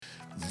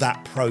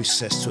that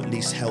process to at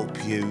least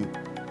help you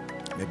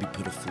maybe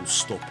put a full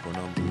stop or an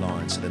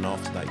underline. So then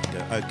after that, you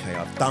go, okay,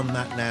 I've done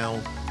that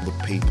now. The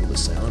people that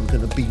say, I'm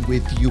going to be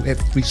with you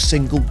every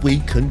single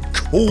week and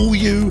call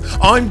you.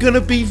 I'm going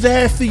to be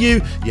there for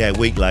you. Yeah, a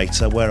week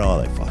later, where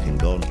are they? Fucking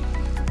gone.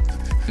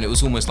 And it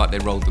was almost like they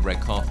rolled the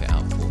red carpet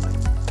out for me.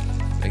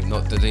 They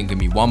didn't give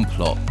me one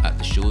plot at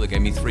the shul, they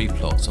gave me 3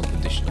 plots on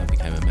condition I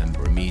became a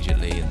member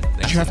immediately. And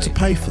Did you have to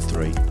pay for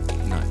 3?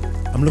 No.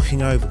 I'm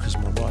looking over because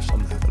my wife's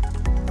on the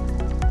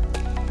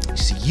You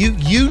see,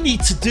 you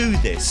need to do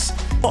this.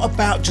 Not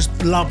about just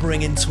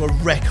blubbering into a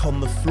wreck on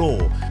the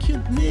floor.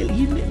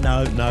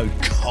 No,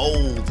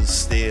 cold as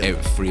steel.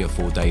 3 or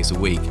 4 days a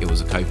week, it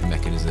was a coping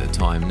mechanism at the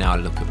time. Now I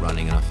look at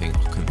running and I think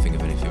I couldn't think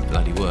of anything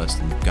bloody worse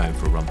than going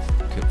for a run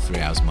for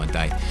 3 hours of my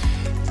day.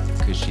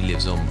 Because she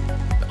lives on,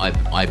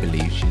 I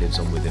believe she lives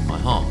on within my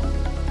heart.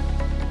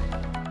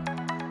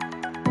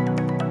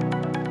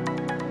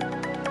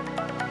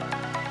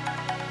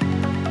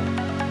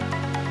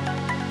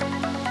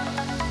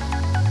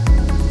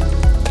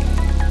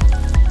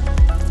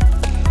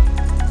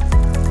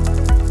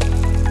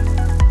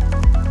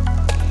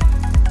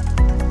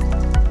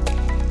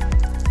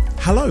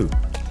 Hello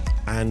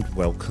and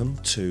welcome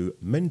to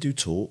Men Do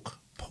Talk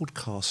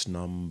podcast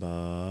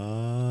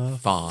number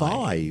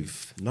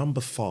 5.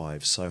 Number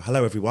 5. So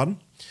hello everyone.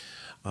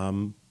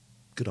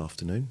 Good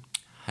afternoon.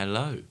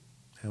 Hello.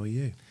 How are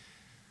you?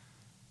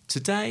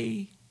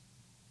 Today,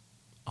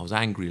 I was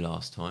angry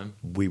last time.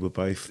 We were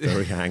both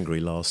very angry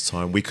last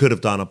time. We could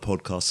have done a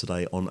podcast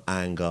today on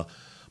anger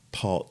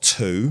part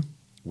 2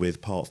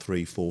 with part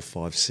 3, 4,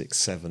 5, 6,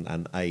 7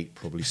 and 8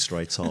 probably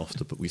straight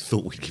after, but we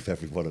thought we'd give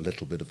everyone a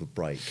little bit of a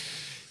break.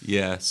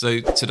 Yeah, so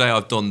today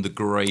I've donned the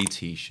grey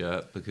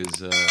T-shirt because,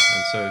 and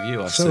so have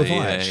you, I see. So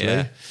have I, actually.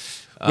 Yeah.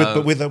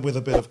 But with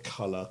a bit of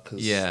colour,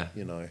 because, yeah,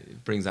 you know.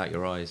 It brings out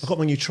your eyes. I got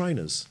my new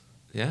trainers.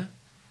 Yeah?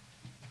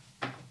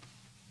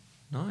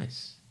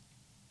 Nice.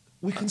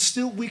 We can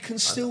still be...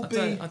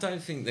 I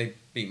don't think they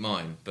beat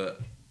mine,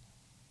 but...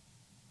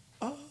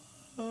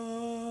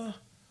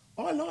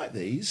 I like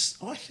these.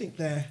 I think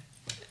they're...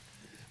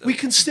 We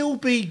can still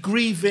be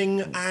grieving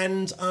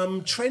and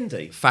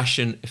trendy.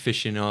 Fashion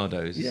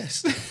aficionados.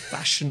 Yes,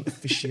 fashion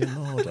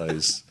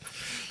aficionados.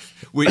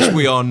 Which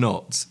we are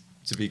not,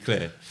 to be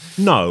clear.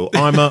 No,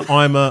 I'm a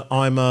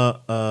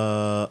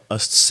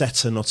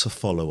setter, not a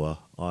follower.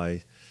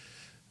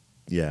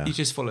 Yeah. You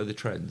just follow the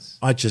trends.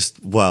 I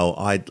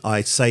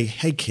say,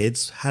 hey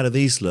kids, how do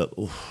these look?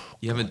 Ooh,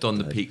 you haven't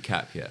donned the peak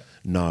cap yet.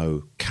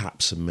 No,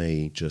 caps are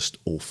me just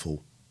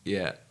awful.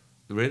 Yeah,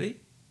 really?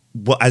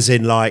 What, as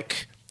in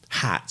like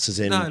hats? As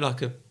in no,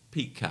 like a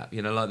peak cap.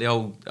 You know, like the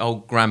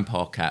old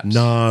grandpa caps.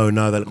 No,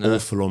 they look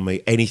awful on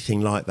me.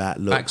 Anything like that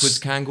looks backwards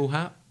Kangol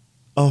hat.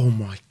 Oh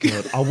my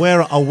god! I'll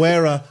wear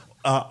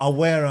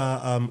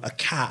a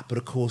cap, but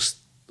of course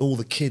all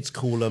the kids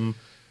call them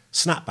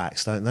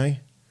snapbacks, don't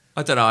they?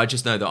 I don't know. I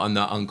just know that I'm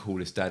the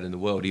uncoolest dad in the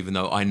world, even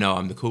though I know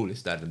I'm the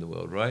coolest dad in the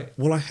world, right?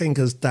 Well, I think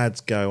as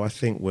dads go, I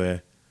think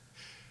we're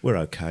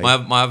okay.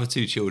 My other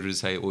 2 children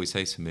always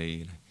say to me,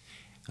 you know,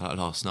 like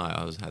last night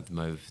I had them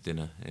over for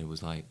dinner, and it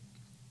was like,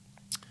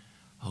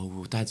 "Oh,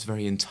 well, Dad's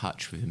very in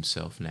touch with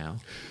himself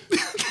now."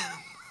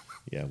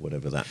 Yeah,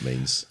 whatever that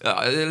means.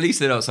 At least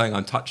they're not saying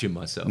I'm touching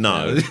myself.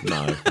 No.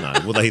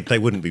 Well, they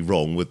wouldn't be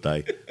wrong, would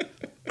they?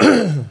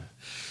 It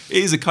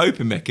is a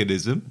coping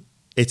mechanism.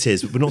 It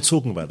is, but we're not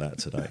talking about that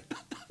today.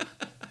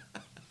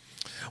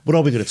 What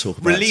are we going to talk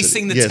about?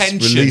 Releasing the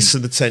tension.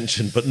 Releasing the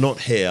tension, but not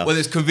here. Well,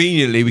 it's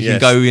conveniently we can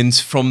go in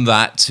from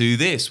that to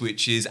this,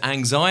 which is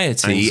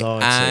anxiety.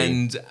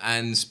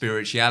 And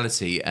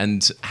spirituality,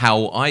 and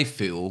how I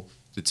feel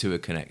the two are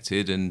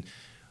connected. And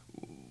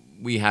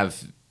we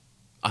have,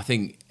 I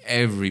think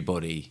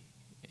everybody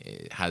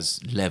has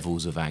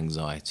levels of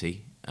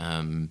anxiety,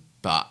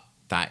 but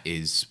that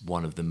is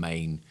one of the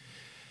main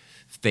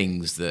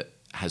things that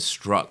has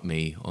struck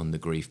me on the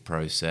grief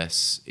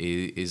process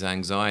is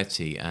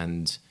anxiety,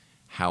 and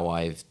how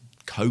I've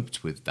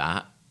coped with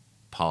that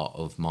part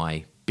of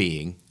my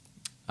being.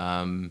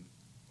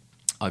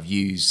 I've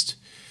used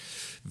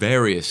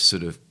various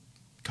sort of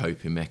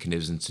coping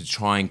mechanisms to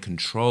try and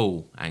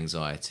control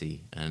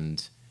anxiety,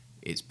 and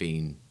it's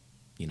been,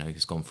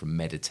 it's gone from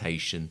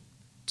meditation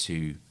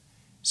to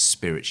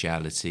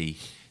spirituality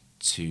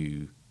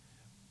to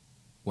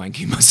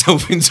wanking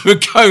myself into a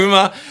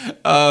coma.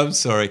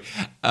 Sorry.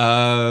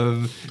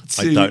 I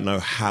don't know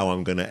how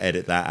I'm going to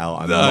edit that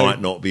out. I might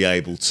not be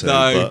able to.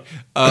 But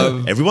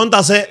everyone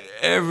does it.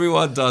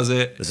 Everyone does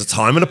it. There's a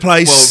time and a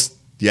place.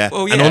 Yeah.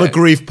 And on a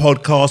grief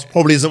podcast,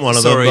 probably isn't one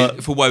of them.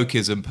 Sorry, for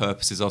wokeism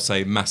purposes, I'll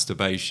say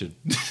masturbation.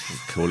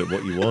 Call it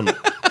what you want.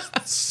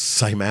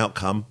 Same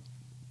outcome.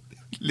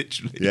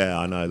 Literally. Yeah,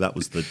 I know. That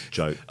was the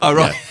joke. Oh,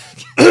 right.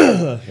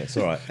 Yeah. It's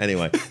all right.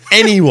 Anyway.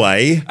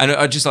 And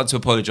I'd just like to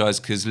apologise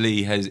because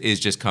Lee is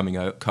just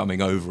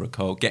getting over a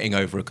cold.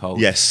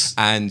 Yes.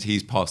 And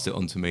he's passed it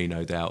on to me,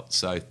 no doubt.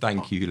 So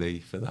thank you, Lee,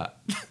 for that.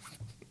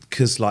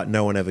 Because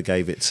no one ever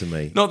gave it to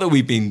me. Not that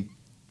we've been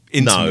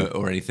intimate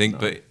or anything,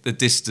 but the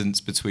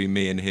distance between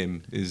me and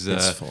him is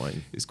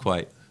fine. Is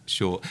quite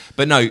short.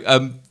 But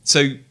no,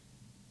 so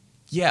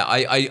yeah,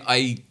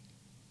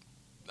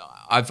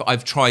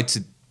 I've tried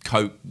to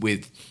cope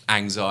with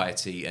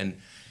anxiety and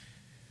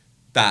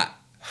that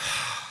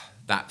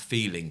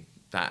feeling,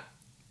 that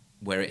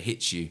where it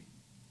hits you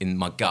in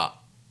my gut.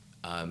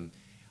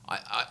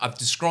 I've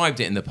described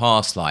it in the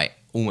past like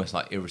almost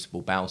like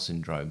irritable bowel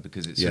syndrome,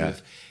 because it's sort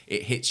of,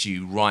 it hits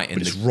you right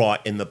in it's right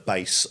in the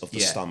base of the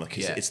stomach.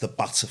 It's the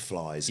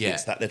butterflies. Yeah.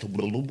 It's that little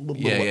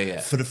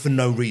for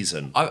no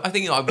reason. I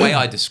think the way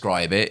I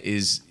describe it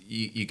is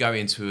you go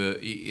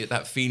into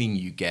that feeling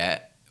you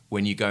get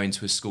when you go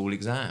into a school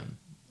exam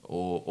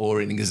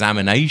or an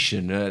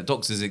examination, a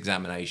doctor's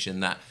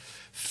examination, that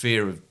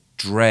fear of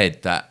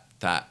dread, that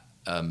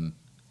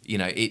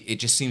it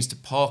just seems to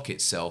park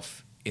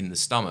itself in the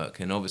stomach.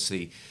 And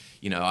obviously,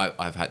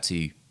 I've had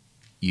to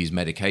use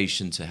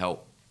medication to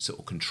help sort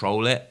of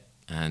control it.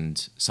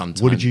 And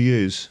sometimes, what did you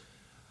use?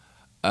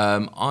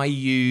 I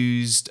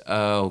used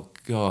I've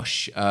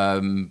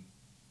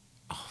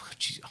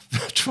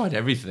tried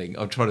everything.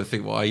 I'm trying to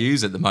think what I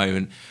use at the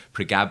moment.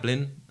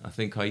 Pregabalin, I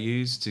think I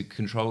use to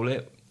control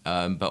it.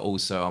 But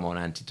also I'm on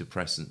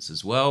antidepressants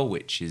as well,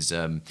 which is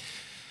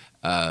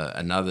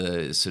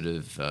another sort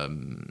of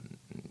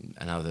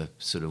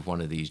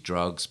one of these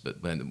drugs. But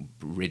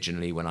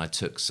originally when I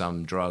took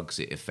some drugs,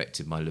 it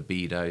affected my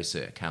libido, so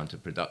it's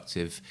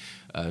counterproductive,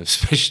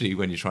 especially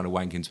when you're trying to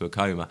wank into a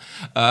coma.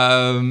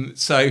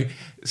 So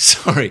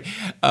sorry.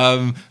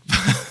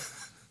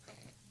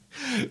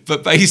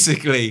 But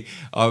basically,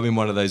 I'm in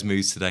one of those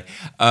moods today.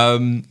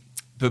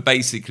 But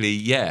basically,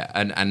 yeah,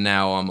 and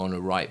now I'm on a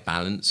right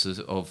balance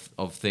of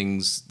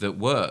things that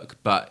work,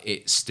 but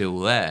it's still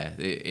there.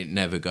 It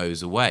never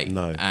goes away.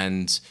 No.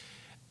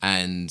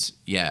 And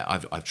yeah,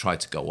 I've tried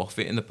to go off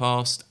it in the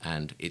past,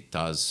 and it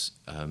does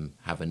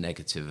have a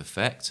negative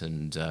effect.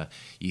 And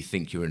you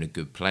think you're in a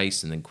good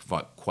place, and then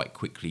quite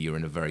quickly you're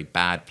in a very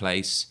bad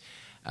place.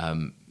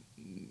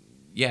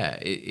 Yeah,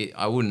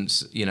 I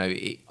wouldn't,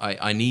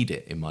 I need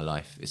it in my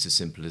life. It's as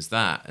simple as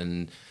that.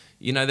 And,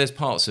 there's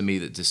parts of me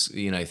that just,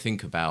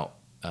 think about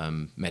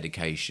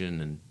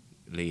medication, and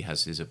Lee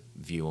has his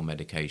view on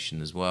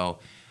medication as well.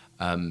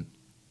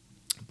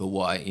 But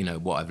what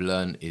I've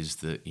learned is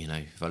that,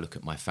 if I look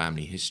at my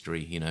family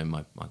history,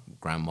 my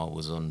grandma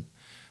was on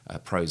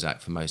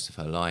Prozac for most of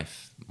her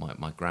life.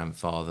 My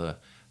grandfather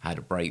had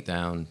a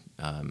breakdown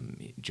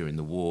during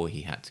the war.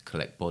 He had to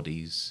collect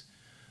bodies.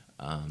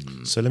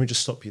 So let me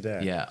just stop you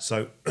there. Yeah.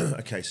 So,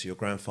 okay, so your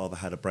grandfather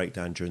had a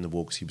breakdown during the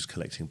war because he was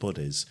collecting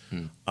bodies.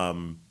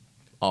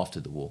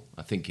 After the war.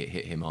 I think it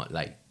hit him out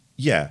late.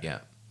 Yeah. Yeah.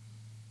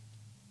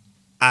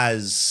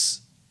 As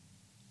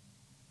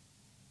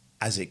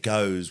it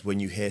goes,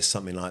 when you hear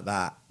something like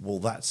that, well,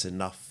 that's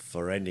enough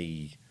for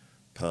any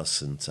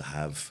person to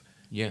have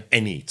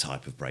any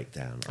type of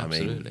breakdown.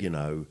 Absolutely. I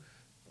mean,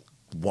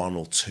 1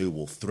 or 2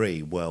 or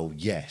 3, well,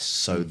 yes.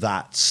 So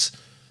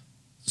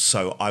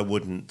so I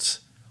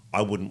wouldn't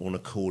want to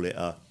call it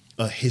a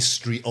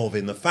history of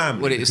in the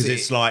family, because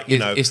it's like,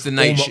 it's the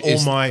nature,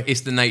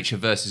 it's the nature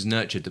versus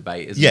nurture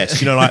debate, isn't it?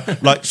 Yes,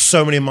 like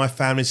so many of my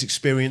families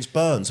experienced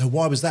burns. So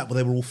why was that? Well,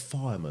 they were all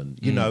firemen.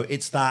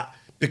 It's that,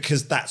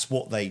 because that's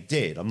what they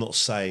did. I'm not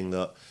saying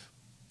that,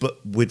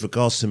 but with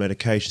regards to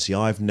medication, see,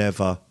 I've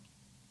never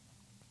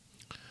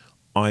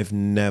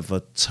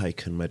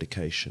taken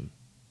medication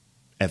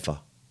ever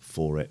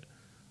for it.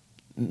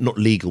 Not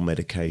legal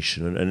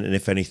medication, and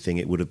if anything,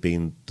 it would have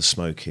been the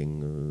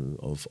smoking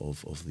of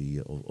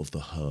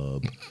the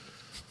herb.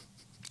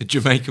 The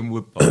Jamaican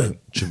Woodbine.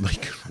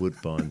 Jamaican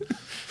Woodbine,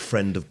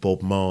 friend of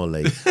Bob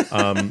Marley.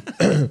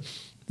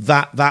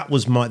 That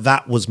was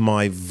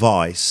my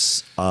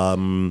vice.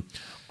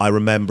 I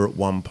remember at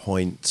one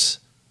point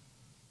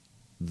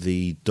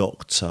the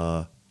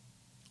doctor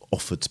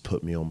offered to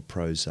put me on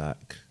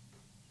Prozac,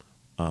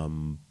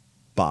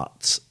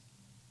 but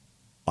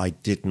I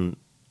didn't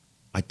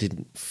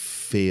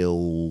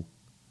feel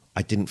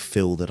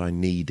that I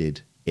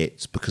needed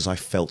it, because I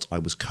felt I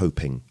was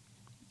coping.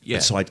 Yeah.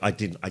 And so I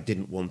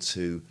didn't want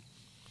to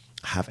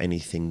have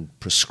anything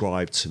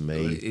prescribed to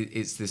me. Well,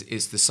 it's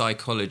the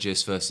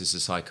psychologist versus the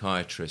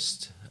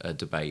psychiatrist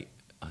debate,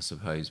 I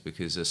suppose,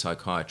 because a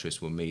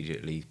psychiatrist will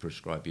immediately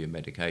prescribe you a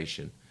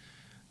medication,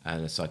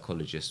 and a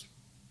psychologist,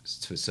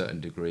 to a certain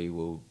degree,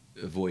 will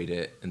avoid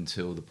it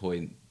until the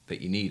point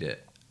that you need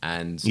it.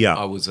 And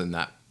I was in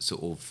that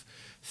sort of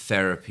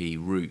therapy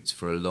route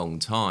for a long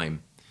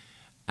time,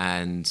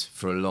 and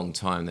for a long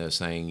time they were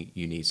saying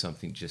you need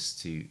something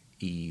just to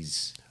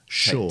ease,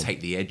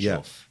 take the edge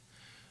off.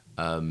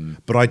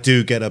 But I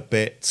do get a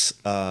bit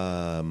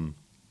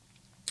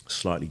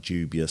slightly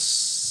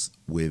dubious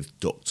with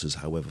doctors,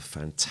 however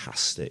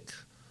fantastic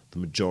the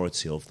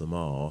majority of them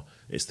are.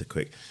 It's the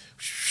quick,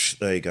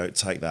 there you go,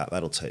 take that,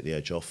 that'll take the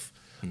edge off.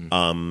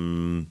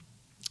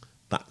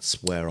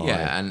 That's where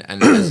and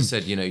as I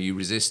said, you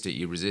resist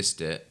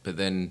it, but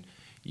then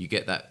you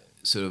get that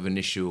sort of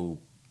initial,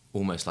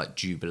 almost like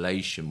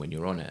jubilation when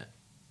you're on it,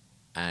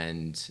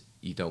 and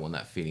you don't want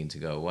that feeling to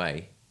go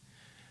away.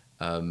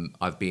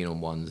 I've been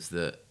on ones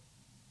that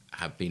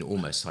have been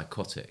almost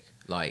psychotic,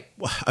 Like,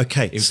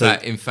 okay.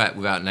 In fact,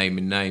 without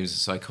naming names, a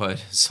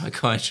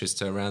psychiatrist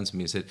turned around to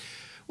me and said,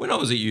 "When I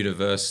was at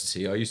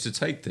university, I used to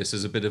take this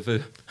as a bit of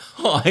a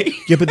high."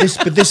 Yeah, but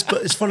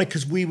it's funny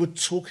because we were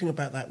talking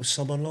about that with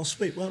someone last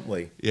week, weren't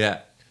we?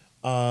 Yeah.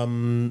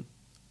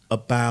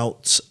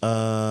 About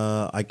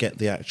I get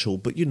the actual,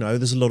 but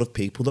there's a lot of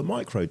people that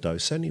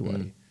microdose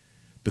anyway,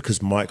 because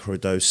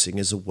microdosing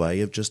is a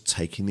way of just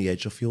taking the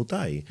edge off your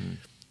day.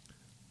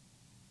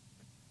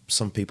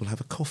 Some people have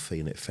a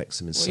coffee and it affects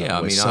them in some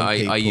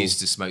way. I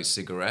used to smoke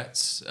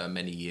cigarettes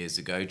many years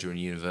ago during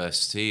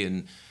university,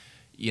 and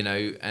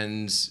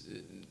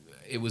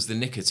it was the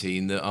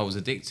nicotine that I was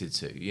addicted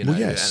to. Well,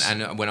 yes.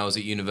 And when I was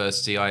at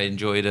university, I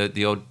enjoyed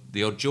the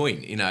odd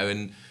joint.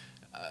 And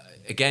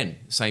again,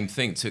 same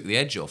thing, took the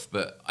edge off,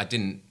 but I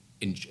didn't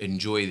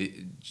enjoy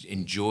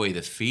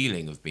the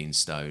feeling of being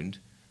stoned.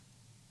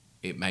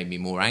 It made me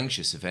more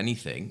anxious, if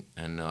anything,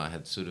 and I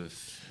had sort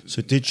of.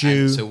 So did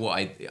you? So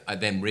what I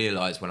then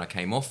realised when I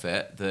came off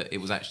it, that it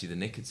was actually the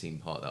nicotine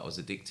part that I was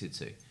addicted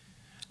to.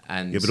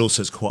 And yeah, but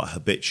also it's quite a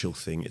habitual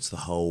thing. It's the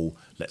whole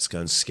let's go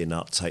and skin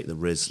up, take the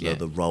Rizzler,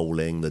 the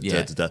rolling, the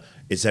da-da-da.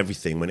 It's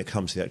everything. When it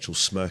comes to the actual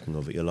smirking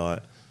of it, you're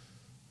like,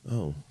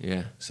 oh,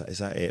 yeah, is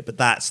that it? But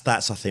that's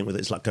I think with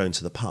it's like going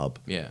to the pub.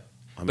 Yeah,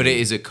 but it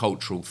is a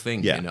cultural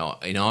thing in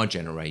our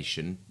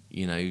generation.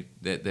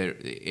 That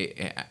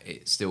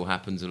it still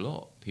happens a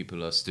lot.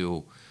 People are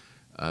still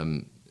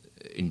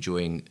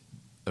enjoying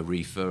a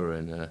reefer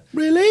and a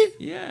really,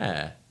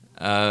 yeah.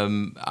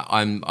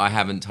 I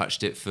haven't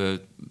touched it for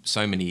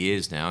so many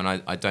years now,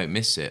 and I don't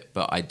miss it,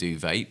 but I do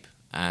vape,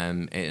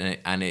 and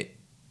it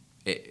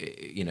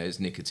it's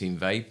nicotine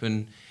vape,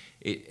 and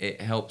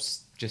it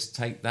helps just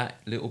take that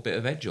little bit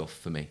of edge off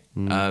for me.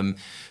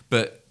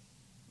 But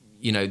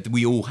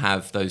we all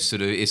have those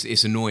sort of.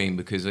 It's annoying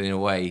because in a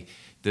way.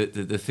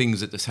 The things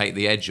that take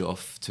the edge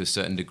off to a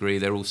certain degree,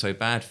 they're also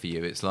bad for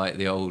you. It's like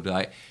the old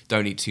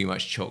don't eat too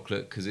much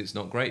chocolate because it's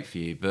not great for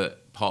you.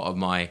 But part of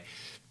my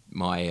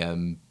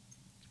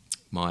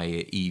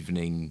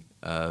evening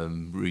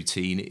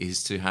routine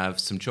is to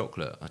have some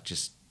chocolate. I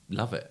just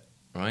love it,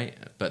 right?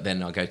 But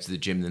then I go to the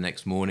gym the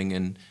next morning,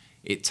 and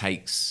it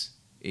takes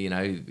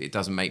it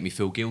doesn't make me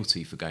feel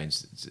guilty for going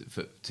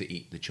to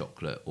eat the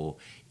chocolate or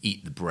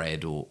eat the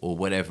bread or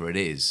whatever it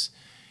is.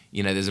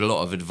 There's a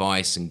lot of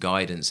advice and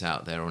guidance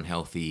out there on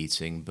healthy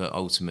eating, but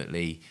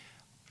ultimately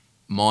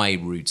my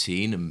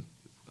routine, and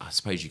I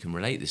suppose you can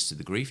relate this to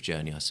the grief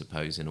journey, I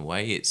suppose, in a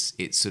way,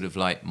 it's sort of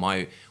like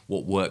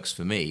what works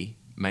for me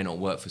may not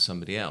work for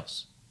somebody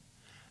else.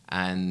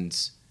 And,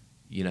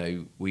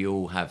 we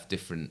all have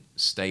different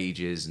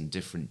stages and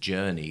different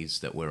journeys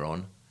that we're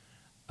on,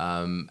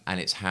 and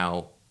it's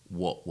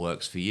what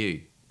works for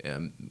you.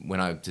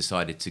 When I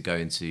decided to go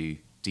into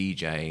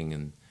DJing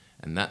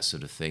and that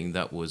sort of thing,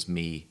 that was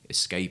me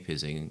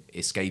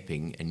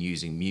escaping and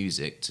using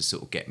music to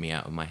sort of get me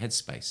out of my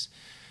headspace.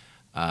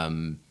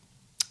 And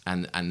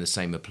the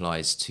same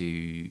applies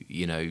to,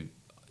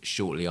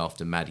 shortly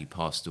after Maddie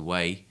passed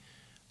away,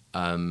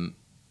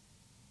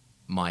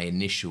 my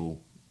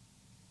initial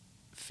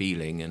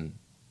feeling, and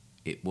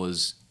it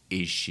was,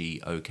 is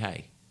she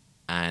okay?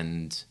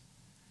 And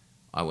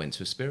I went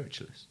to a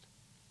spiritualist.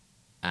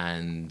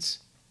 And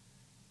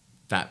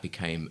that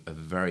became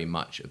very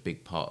much a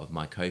big part of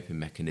my coping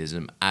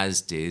mechanism,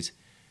 as did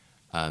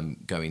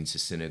going to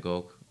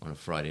synagogue on a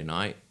Friday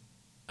night,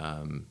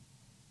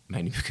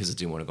 mainly because I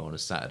didn't want to go on a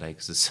Saturday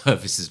because the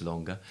service is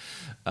longer.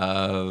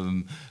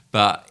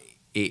 But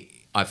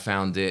I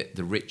found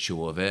the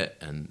ritual of it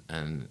and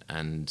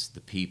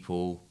the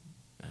people,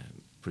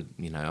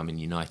 I'm in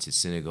United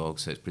Synagogue,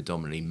 so it's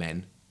predominantly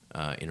men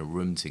in a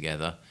room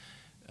together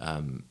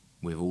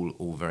with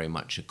all very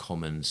much a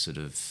common sort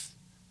of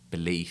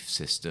belief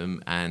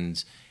system,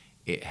 and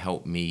it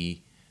helped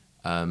me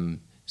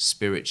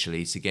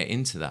spiritually to get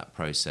into that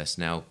process.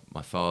 Now,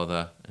 my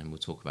father, and we'll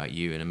talk about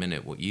you in a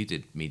minute, what you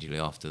did immediately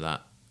after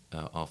that,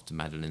 after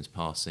Madeleine's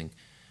passing.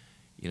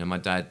 My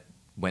dad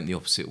went the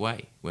opposite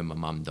way. When my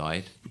mum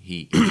died,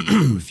 he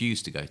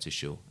refused to go to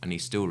shul, and he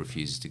still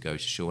refuses to go to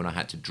shul, and I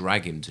had to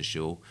drag him to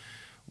shul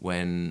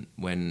when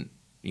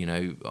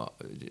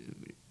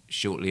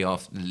shortly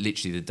after,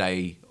 literally the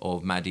day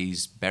of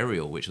Maddie's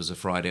burial, which was a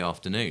Friday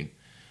afternoon.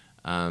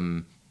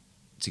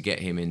 To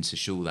get him into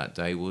shul that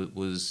day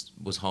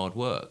was hard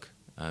work.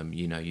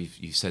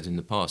 You've said in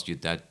the past your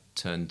dad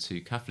turned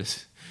to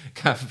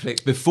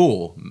Catholic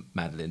before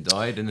Madeleine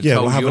died, and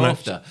told you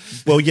after.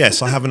 Well,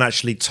 yes, I haven't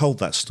actually told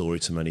that story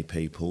to many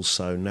people,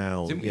 so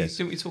now...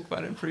 Didn't we talk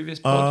about it in previous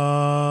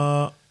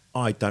pod?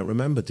 I don't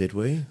remember, did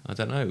we? I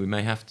don't know. We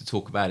may have to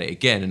talk about it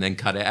again and then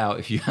cut it out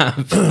if you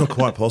have.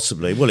 Quite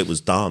possibly. Well, it was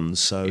done,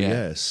 so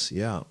yes,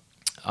 yeah.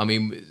 I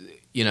mean,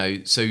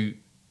 so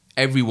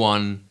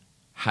everyone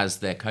has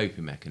their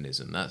coping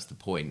mechanism. That's the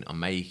point I'm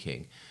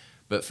making.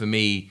 But for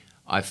me,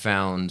 I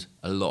found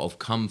a lot of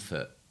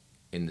comfort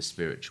in the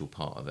spiritual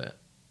part of it.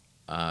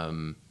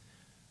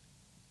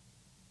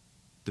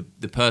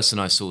 The person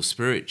I saw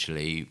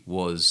spiritually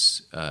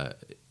was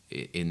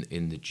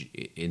in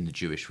the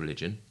Jewish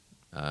religion,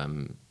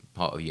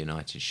 part of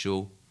United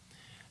Shul,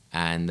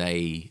 and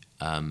I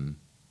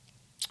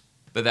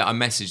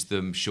messaged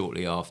them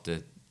shortly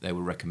after they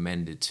were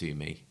recommended to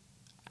me,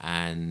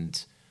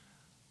 and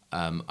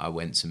I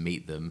went to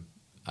meet them.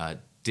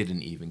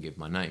 Didn't even give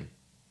my name,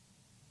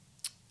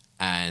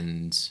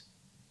 and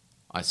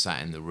I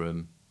sat in the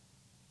room,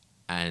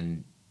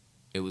 and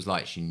it was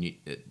like she knew.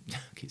 I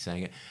keep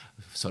saying it.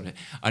 Sorry,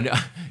 I know.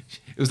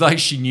 It was like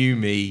she knew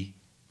me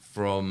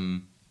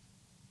from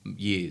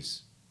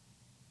years.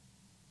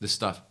 The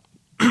stuff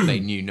they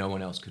knew no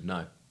one else could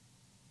know,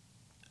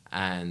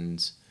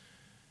 and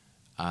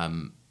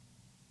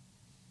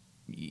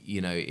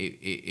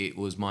it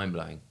was mind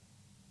blowing.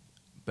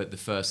 But the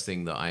first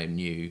thing that I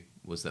knew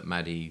was that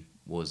Maddie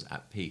was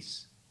at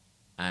peace,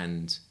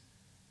 and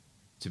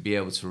to be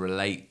able to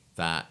relate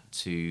that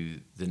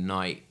to the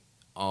night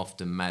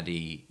after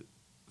Maddie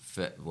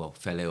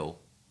fell ill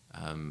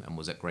and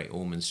was at Great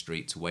Ormond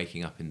Street, to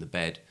waking up in the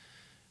bed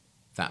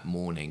that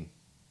morning,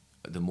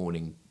 the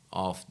morning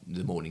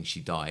she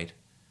died,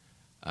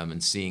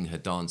 and seeing her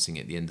dancing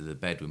at the end of the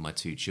bed with my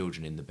 2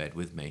 children in the bed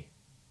with me.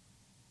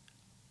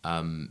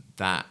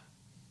 That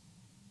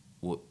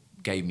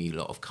gave me a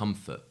lot of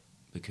comfort,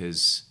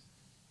 because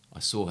I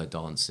saw her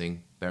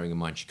dancing, bearing in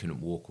mind she couldn't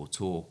walk or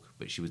talk,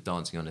 but she was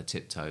dancing on her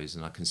tiptoes,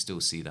 and I can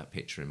still see that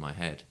picture in my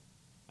head.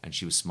 And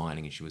she was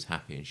smiling, and she was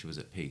happy, and she was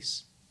at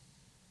peace.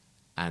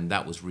 And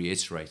that was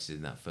reiterated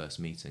in that first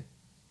meeting.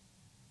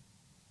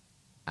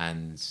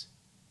 And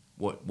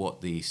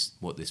what this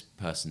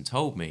person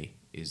told me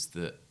is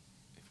that,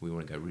 if we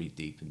want to go really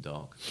deep and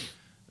dark,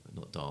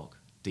 not dark,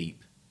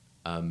 deep,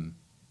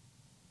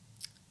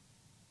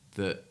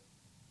 that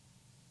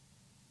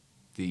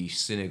the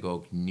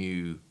synagogue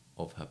knew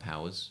of her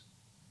powers,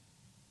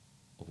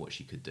 of what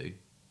she could do.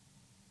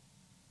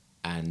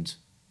 And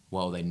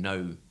while they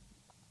know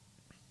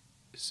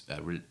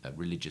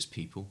religious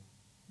people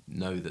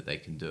know that they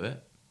can do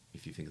it,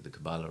 if you think of the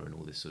Kabbalah and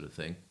all this sort of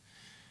thing,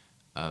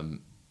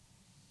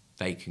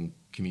 they can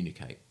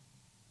communicate.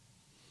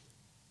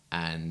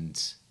 And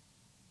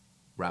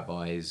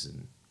rabbis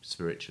and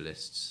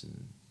spiritualists,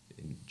 and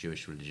in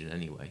Jewish religion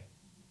anyway,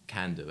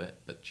 can do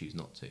it, but choose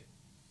not to.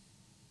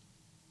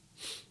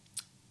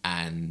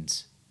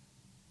 And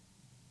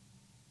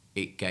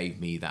it gave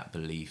me that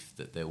belief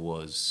that there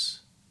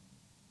was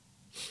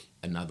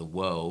another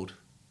world,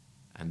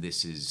 and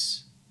this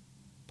is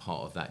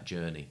part of that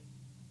journey.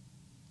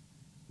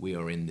 We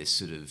are in this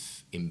sort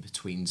of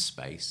in-between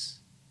space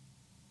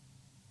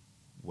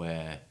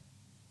where,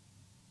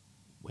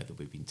 whether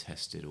we've been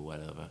tested or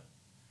whatever.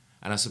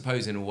 And I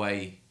suppose in a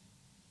way,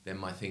 then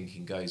my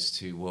thinking goes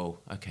to,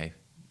 well, okay,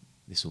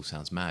 this all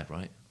sounds mad,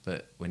 right?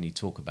 But when you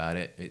talk about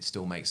it, it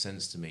still makes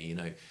sense to me.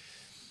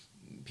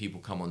 People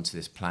come onto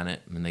this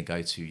planet and they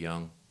go too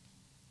young,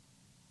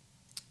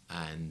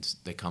 and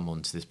they come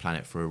onto this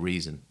planet for a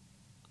reason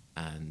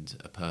and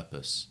a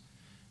purpose.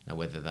 Now,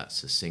 whether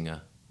that's a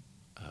singer,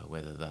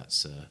 whether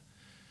that's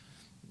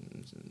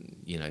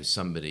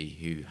somebody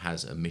who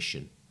has a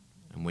mission,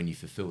 and when you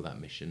fulfill that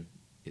mission,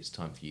 it's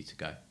time for you to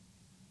go.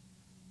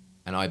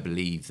 And I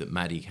believe that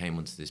Maddie came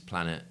onto this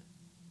planet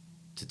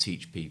to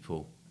teach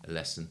people a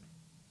lesson.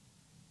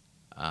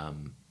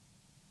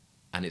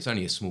 And it's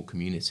only a small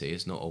community.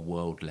 It's not a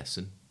world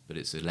lesson, but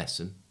it's a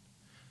lesson.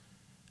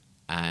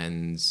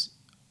 And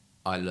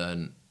I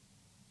learned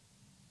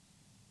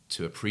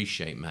to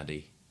appreciate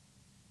Maddie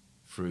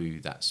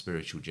through that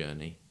spiritual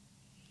journey,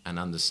 and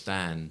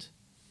understand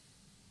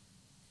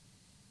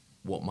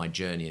what my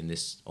journey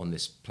on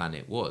this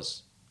planet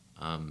was.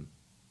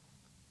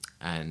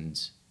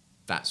 And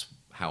that's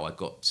how I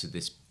got to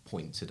this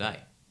point today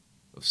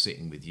of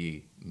sitting with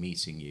you,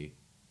 meeting you.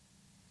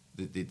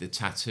 The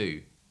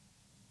tattoo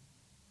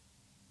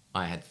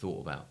I had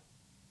thought about,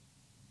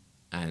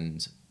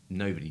 and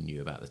nobody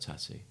knew about the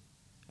tattoo.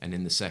 And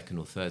in the second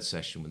or third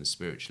session, when the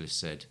spiritualist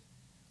said,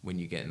 "When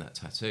you getting that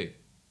tattoo?"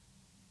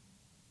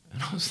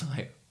 And I was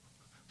like,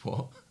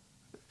 what?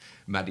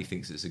 Maddie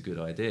thinks it's a good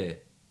idea.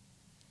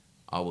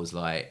 I was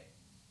like,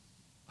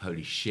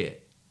 holy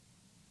shit.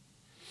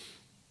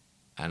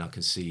 And I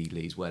can see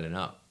Lee's welling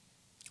up.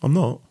 I'm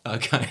not.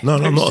 Okay. No,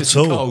 I'm not at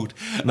all. Cold.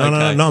 No,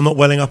 okay. no, I'm not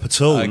welling up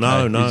at all. Okay.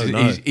 No.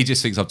 He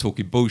just thinks I'm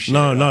talking bullshit.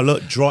 No,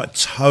 look,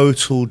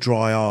 total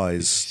dry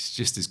eyes. It's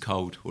just as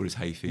cold, or as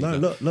hay fever.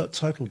 No, look,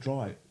 total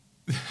dry.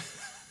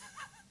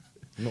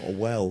 Not a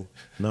well.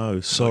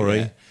 No, sorry. Oh,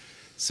 yeah.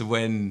 So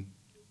when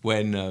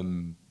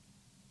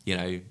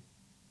I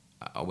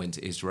went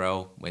to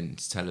Israel, went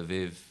to Tel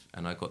Aviv,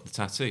 and I got the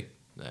tattoo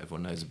that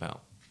everyone knows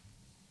about.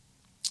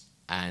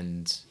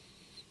 And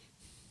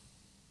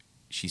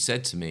she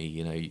said to me,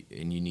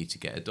 and you need to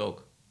get a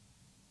dog.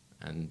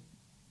 And,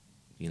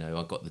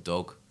 I got the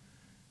dog.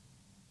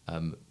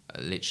 I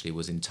literally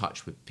was in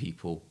touch with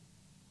people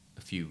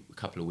a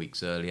couple of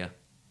weeks earlier.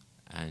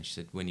 And she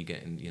said, when you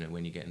getting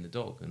the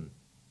dog? And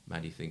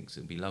Maddie thinks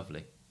it'd be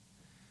lovely.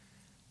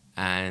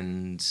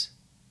 And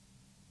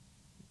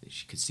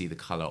she could see the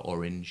colour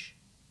orange.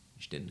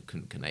 She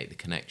couldn't connect the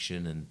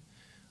connection. And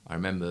I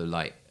remember,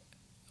 I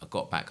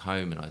got back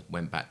home and I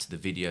went back to the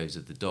videos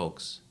of the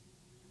dogs,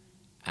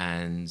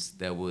 and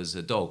there was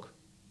a dog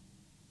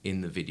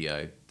in the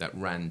video that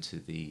ran to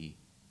the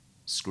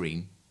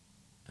screen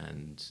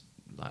and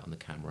like on the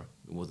camera.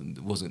 It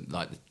wasn't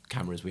like the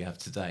cameras we have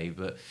today,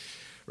 but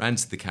ran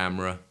to the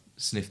camera,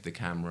 sniffed the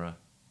camera,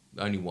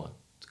 only one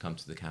to come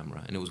to the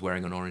camera, and it was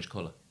wearing an orange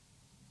collar.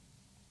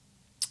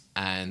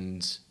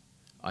 And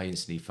I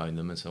instantly phoned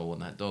them and said, I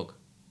want that dog.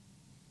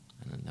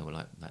 And then they were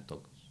like, that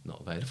dog's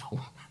not available.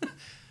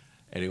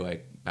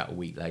 Anyway, about a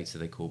week later,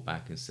 they called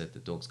back and said the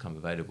dog's come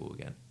available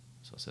again.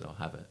 So I said, I'll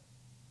have it.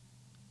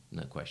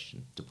 No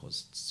question.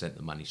 Sent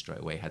the money straight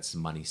away. Had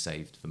some money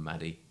saved for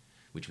Maddie,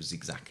 which was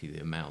exactly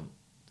the amount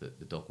that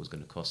the dog was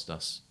going to cost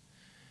us.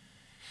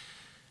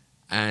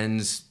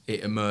 And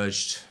it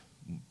emerged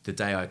the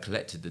day I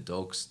collected the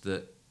dogs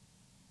that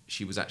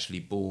she was actually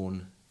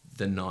born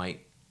the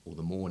night or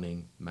the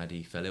morning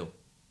Maddie fell ill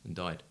and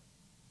died,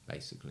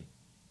 basically.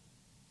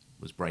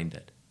 Was brain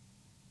dead.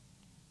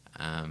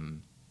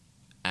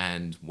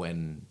 And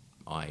when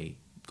I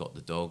got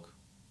the dog,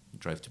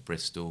 drove to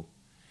Bristol,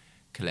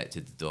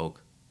 collected the dog,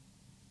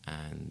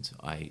 and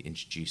I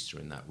introduced her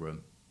in that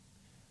room.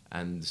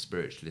 And the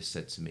spiritualist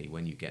said to me,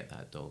 when you get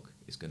that dog,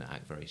 it's going to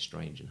act very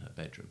strange in her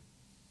bedroom,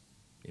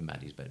 in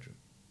Maddie's bedroom.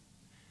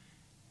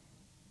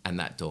 And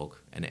that dog,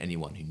 and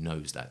anyone who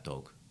knows that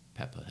dog,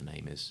 Pepper, her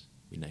name is,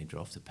 we named her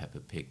after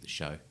Peppa Pig, the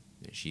show.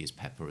 She is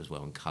Pepper as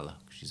well in colour,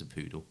 she's a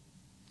poodle.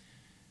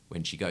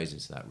 When she goes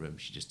into that room,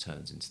 she just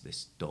turns into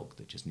this dog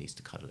that just needs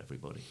to cuddle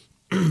everybody.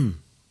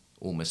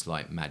 Almost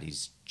like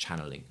Maddie's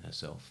channeling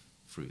herself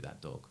through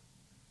that dog.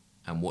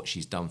 And what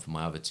she's done for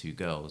my other two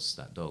girls,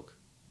 that dog,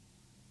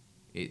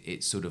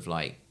 it's sort of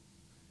like,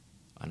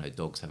 I know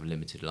dogs have a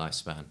limited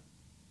lifespan,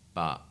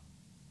 but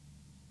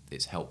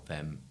it's helped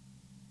them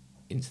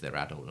into their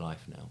adult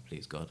life now,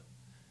 please God.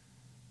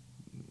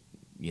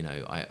 You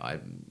know,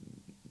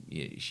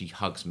 she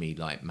hugs me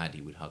like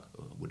Maddie would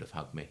have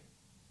hugged me.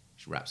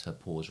 She wraps her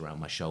paws around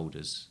my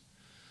shoulders.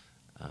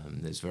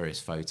 There's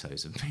various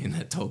photos of me and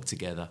that dog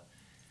together.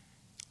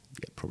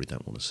 Yeah, probably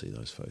don't want to see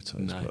those photos.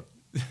 No,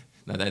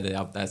 no,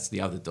 that's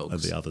the other dogs. Oh,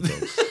 the other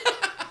dogs.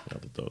 The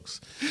other dogs.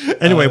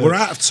 Anyway, we're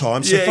out of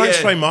time, so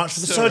thanks very much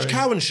for the Serge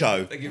Cowan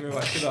Show. Thank you very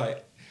much. Good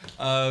night.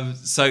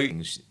 So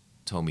she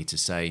told me to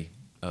say,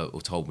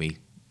 or told me,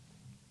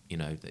 you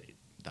know,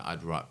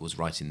 that was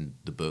writing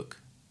the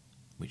book,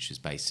 which is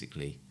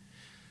basically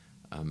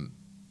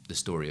the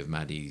story of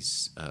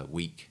Maddie's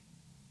week.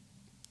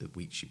 The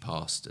week she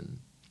passed, and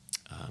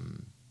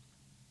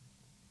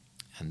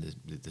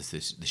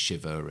the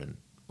shiver and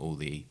all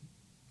the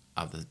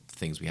other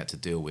things we had to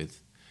deal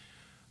with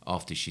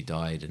after she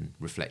died, and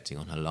reflecting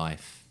on her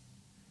life,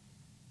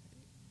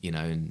 you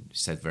know, and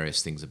said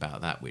various things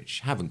about that which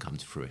haven't come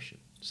to fruition.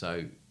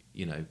 So,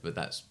 you know, but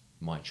that's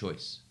my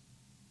choice.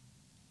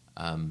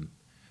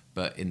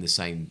 But at the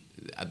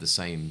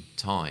same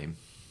time,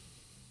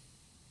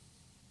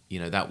 you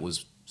know, that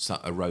was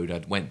a road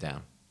I'd went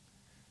down.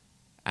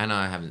 And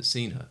I haven't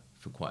seen her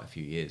for quite a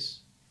few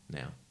years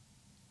now.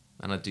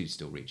 And I do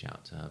still reach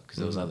out to her because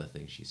there was other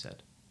things she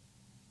said.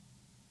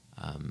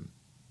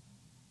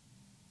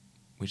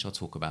 Which I'll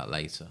talk about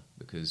later,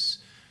 because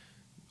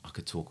I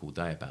could talk all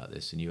day about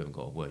this and you haven't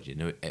got a word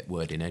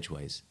in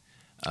edgeways.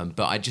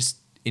 But I'm just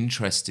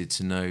interested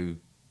to know,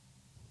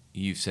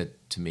 you've said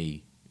to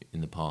me in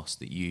the past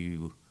that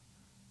you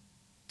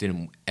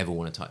didn't ever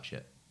want to touch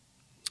it.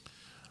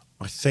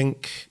 I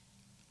think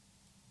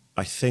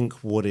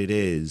what it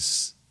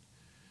is,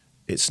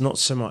 it's not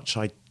so much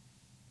I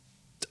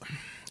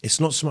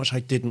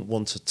didn't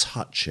want to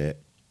touch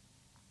it.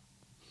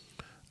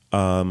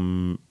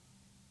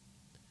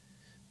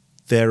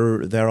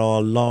 There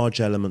are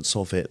large elements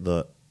of it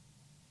that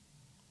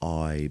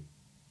I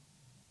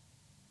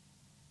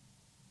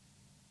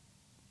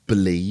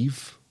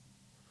believe.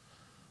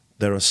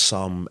 There are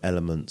some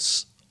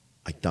elements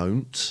I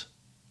don't.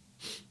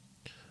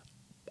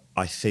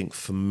 I think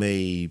for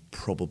me,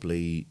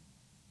 probably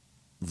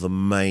the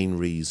main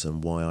reason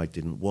why I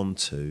didn't want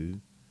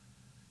to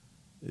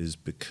is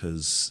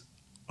because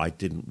I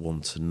didn't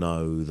want to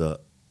know that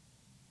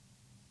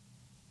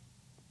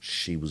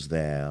she was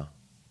there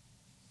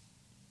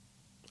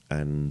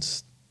and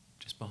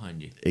just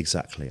behind you.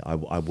 Exactly.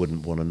 I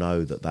wouldn't want to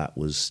know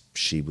that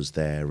she was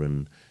there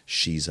and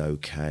she's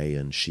okay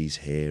and she's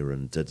here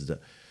and da da da,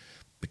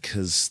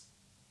 because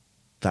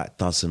that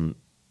doesn't.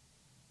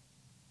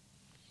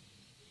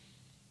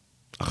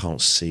 I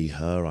can't see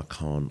her. I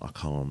can't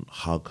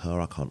hug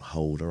her. I can't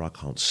hold her. I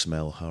can't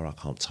smell her. I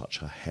can't touch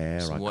her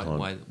hair. So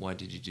why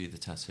did you do the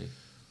tattoo?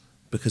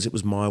 Because it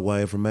was my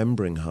way of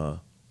remembering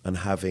her and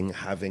having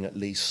at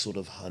least sort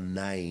of her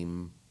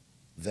name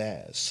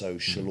there, so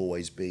she'll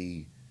always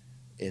be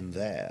in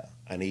there.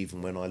 And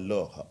even when I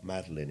look at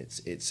Madeline,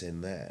 it's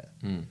in there.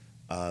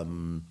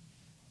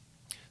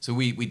 So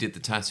we did the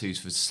tattoos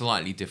for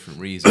slightly different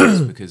reasons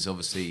because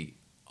obviously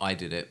I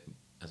did it,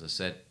 as I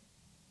said,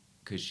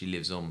 because she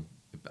lives on.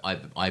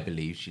 I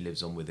believe she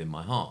lives on within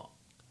my heart.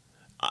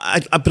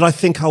 But I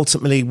think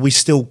ultimately we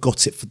still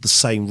got it for the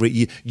same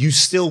reason. You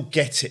still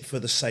get it for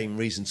the same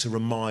reason, to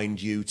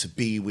remind you, to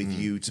be with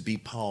you, to be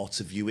part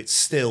of you. It's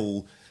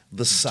still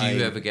the same. Do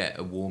you ever get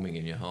a warming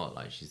in your heart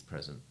like she's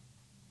present?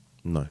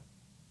 No.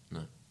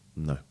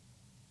 No.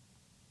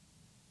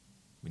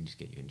 We need to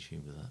get you in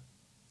tune with that.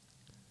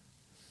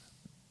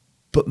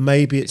 But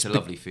maybe it's a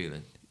lovely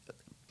feeling.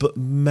 But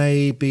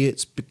maybe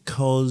it's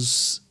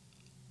because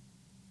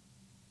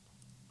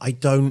I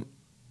don't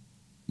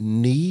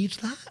need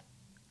that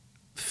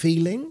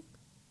feeling.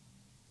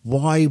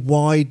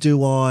 Why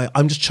do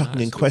I'm just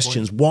chucking in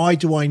questions. Why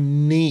do I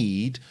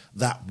need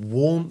that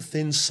warmth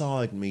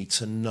inside me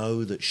to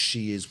know that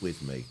she is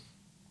with me?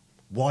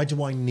 Why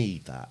do I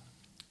need that?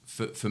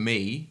 For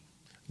me...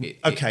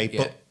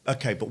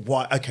 but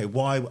why?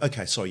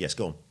 Okay, sorry, yes,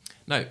 go on.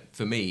 No,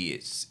 for me,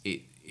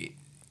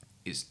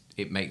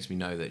 it makes me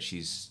know that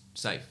she's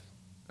safe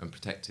and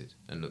protected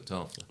and looked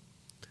after.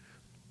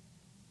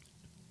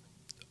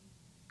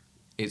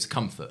 It's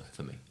comfort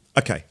for me.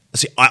 Okay,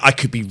 see, I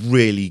could be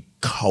really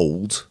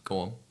cold. Go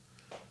on.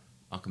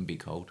 I can be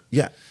cold.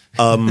 Yeah.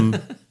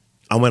 And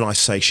when I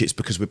say shit, it's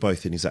because we're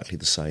both in exactly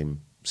the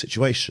same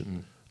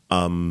situation.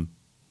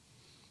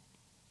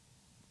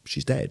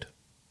 She's dead.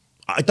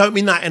 I don't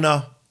mean that in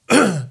a...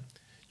 Do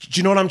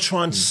you know what I'm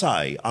trying to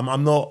say?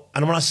 I'm not...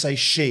 And when I say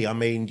she, I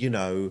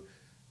mean,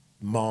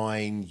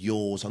 mine,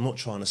 yours. I'm not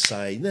trying to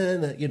say...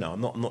 No,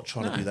 I'm not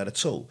trying to do that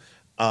at all.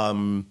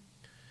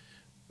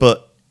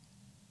 But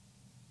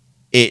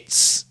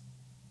it's...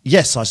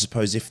 Yes, I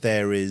suppose if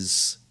there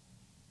is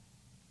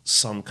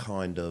some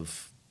kind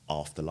of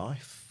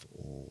afterlife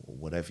or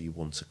whatever you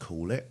want to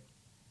call it,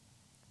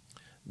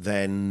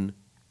 then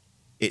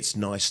it's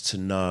nice to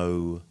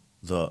know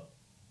that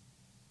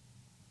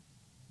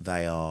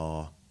they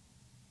are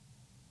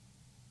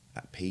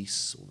at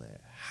peace, or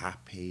they're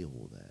happy,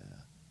 or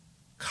they're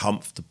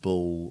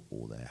comfortable,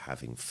 or they're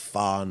having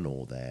fun,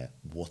 or they're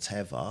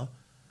whatever.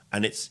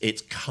 And it's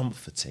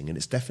comforting, and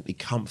it's definitely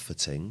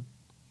comforting.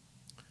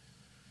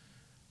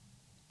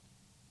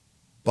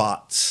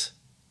 But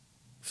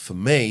for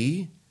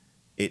me,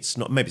 it's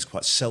not, maybe it's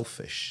quite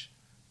selfish.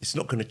 It's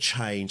not going to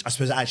change. I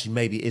suppose actually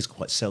maybe it is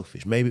quite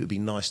selfish. Maybe it would be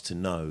nice to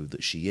know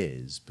that she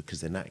is,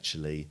 because then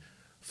actually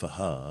for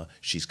her,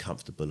 she's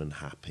comfortable and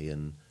happy,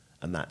 and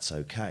that's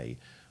okay.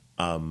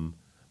 But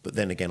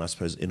then again, I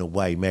suppose in a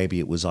way,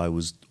 maybe I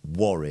was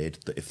worried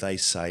that if they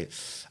say,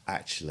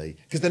 actually,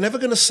 because they're never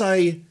going to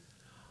say,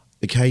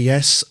 okay,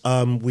 yes,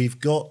 I've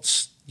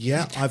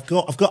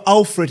got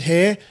Alfred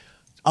here.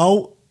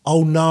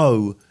 Oh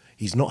no,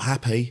 he's not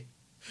happy.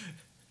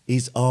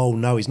 He's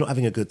not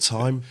having a good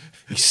time.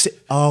 He's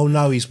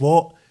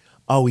what?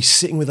 Oh, he's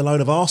sitting with a load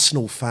of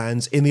Arsenal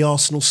fans in the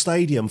Arsenal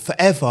stadium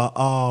forever.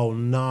 Oh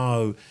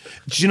no.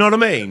 Do you know what I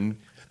mean?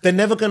 They're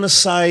never going to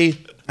say,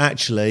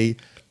 actually,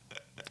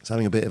 it's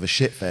having a bit of a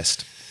shit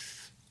fest.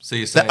 So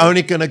you're saying... They're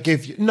only going to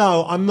give you...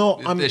 No, I'm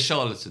not... They're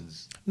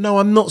charlatans. No,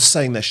 I'm not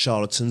saying they're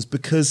charlatans,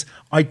 because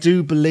I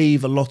do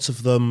believe a lot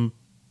of them...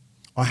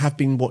 I have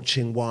been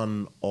watching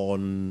one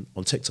on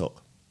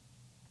TikTok,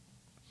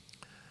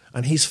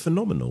 and he's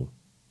phenomenal.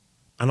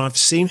 And I've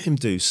seen him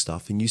do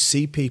stuff, and you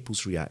see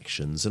people's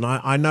reactions. And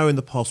I know in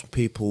the past when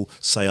people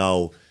say,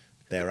 oh,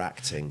 they're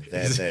acting.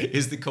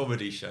 Is the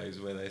comedy shows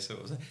where they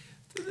sort of say,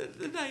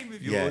 the name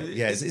of your...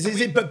 Yeah. Is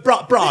it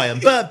Brian,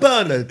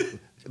 Bernard?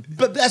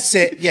 But that's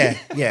it, yeah.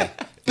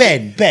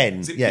 Ben,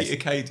 is it yes.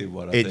 Peter Kay did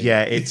one, I think?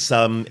 Yeah, it's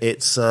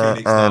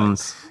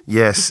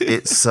yes,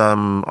 it's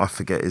I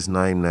forget his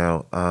name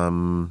now.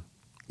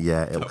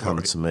 Yeah, it'll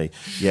come to me.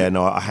 Yeah,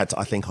 no, I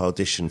think I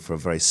auditioned for a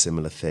very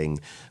similar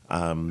thing.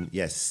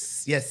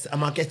 Yes.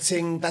 Am I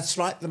getting? That's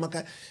right.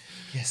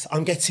 Yes,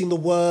 I'm getting the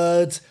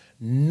word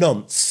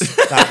nonce.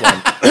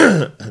 That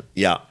one.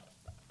 Yeah.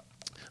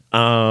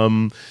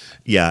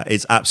 Yeah,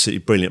 it's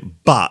absolutely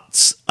brilliant.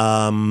 But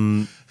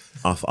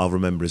I'll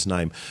remember his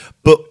name.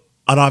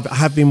 And I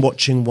have been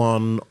watching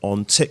one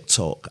on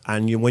TikTok,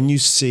 and when you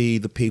see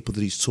the people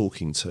that he's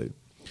talking to,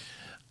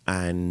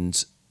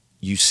 and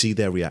you see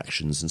their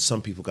reactions, and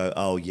some people go,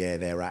 "Oh yeah,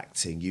 they're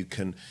acting."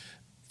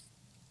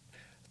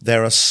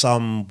 There are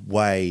some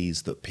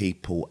ways that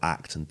people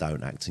act and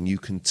don't act, and you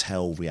can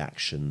tell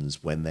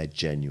reactions when they're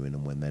genuine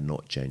and when they're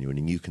not genuine,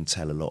 and you can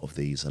tell a lot of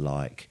these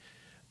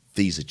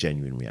are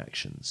genuine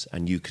reactions,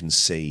 and you can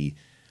see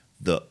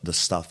that the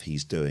stuff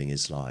he's doing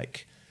is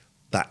like,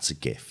 that's a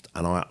gift,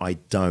 and I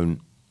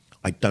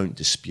don't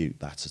dispute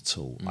that at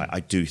all. I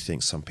do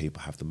think some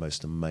people have the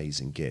most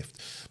amazing gift,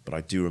 but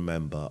I do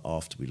remember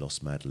after we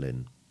lost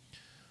Madeline,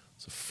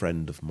 it's a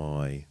friend of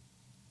my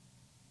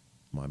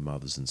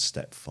mother's and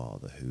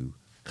stepfather who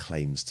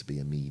claims to be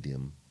a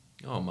medium.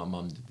 Oh, my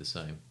mum did the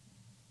same.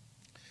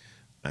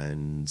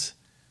 And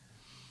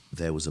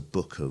there was a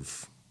book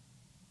of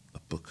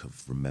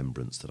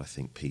remembrance that I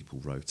think people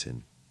wrote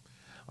in.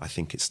 I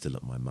think it's still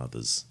at my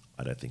mother's.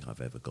 I don't think I've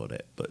ever got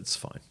it, but it's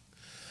fine.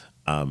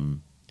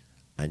 And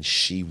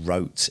she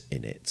wrote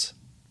in it,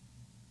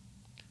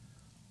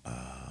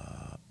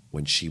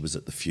 when she was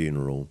at the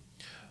funeral,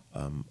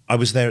 I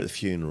was there at the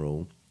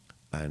funeral,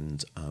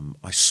 and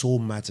I saw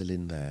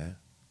Madeline there,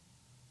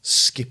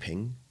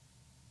 skipping,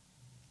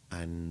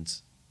 and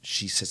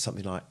she said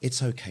something like,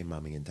 "It's okay,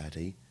 Mummy and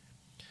Daddy."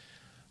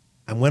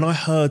 And when I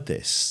heard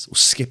this, or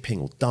skipping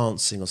or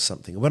dancing or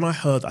something, when I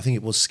think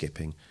it was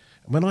skipping,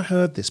 and when I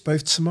heard this,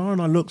 both Tamara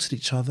and I looked at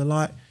each other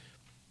like,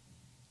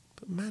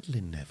 but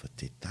Madeline never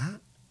did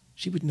that.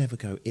 She would never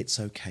go, it's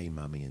okay,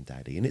 mummy and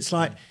daddy. And it's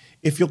like,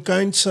 if you're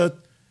going to,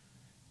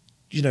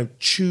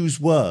 choose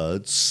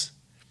words,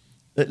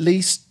 at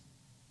least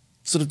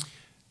sort of.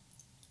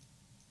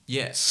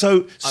 Yeah.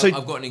 So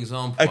I've got an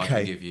example I okay.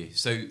 can give you.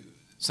 So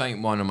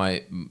something one of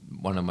my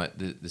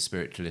the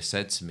spiritualist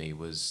said to me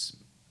was,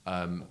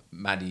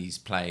 Maddie's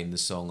playing the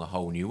song "A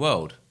Whole New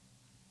World,"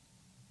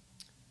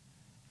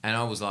 and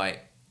I was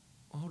like,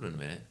 hold on a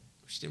minute.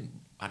 She didn't.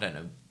 I don't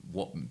know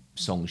what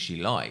song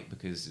she liked,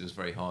 because it was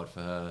very hard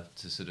for her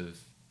to sort of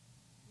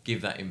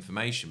give that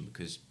information,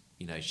 because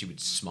she would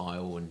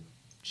smile and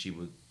she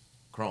would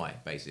cry.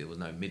 Basically, there was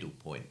no middle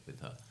point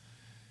with her.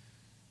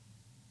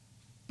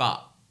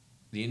 But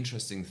the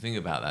interesting thing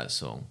about that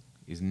song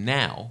is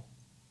now,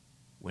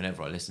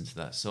 whenever I listen to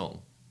that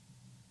song,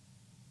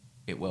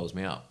 it wells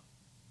me up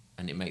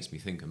and it makes me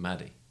think of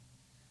Maddie.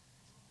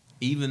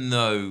 Even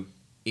though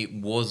it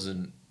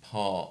wasn't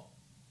part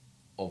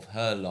of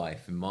her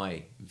life, in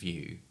my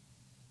view,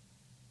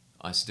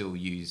 I still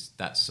use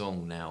that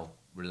song now,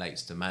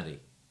 relates to Maddie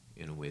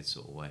in a weird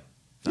sort of way.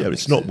 Yeah,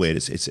 it's not weird.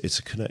 It's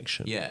a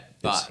connection. Yeah,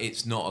 but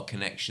it's not a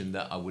connection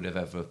that I would have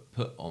ever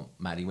put on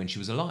Maddie when she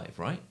was alive,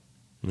 right?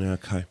 Yeah,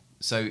 okay.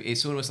 So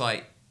it's almost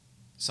like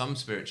some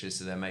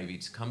spiritualists are there maybe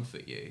to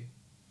comfort you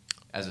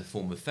as a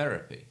form of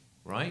therapy,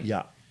 right?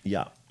 Yeah.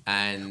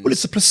 And well,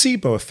 it's a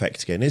placebo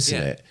effect again,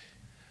 isn't it?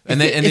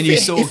 And then you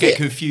sort of get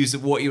confused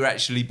at what you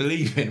actually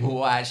believe in, or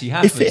what actually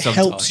happens.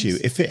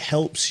 If it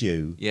helps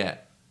you, yeah,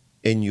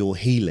 in your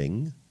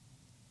healing,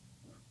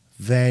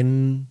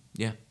 then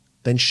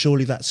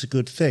surely that's a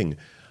good thing.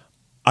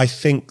 I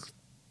think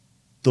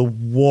the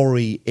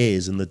worry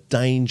is, and the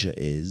danger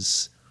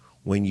is,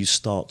 when you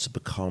start to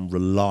become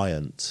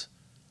reliant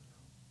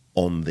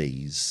on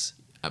these.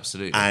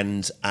 Absolutely.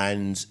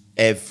 And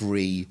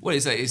every... What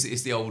is that?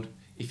 It's the old,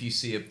 if you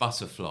see a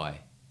butterfly,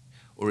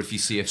 or if you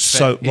see a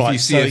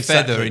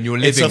feather in your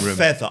living room. It's a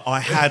feather. I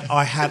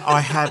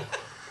had...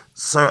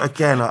 So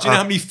again... Do you know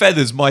how many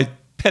feathers my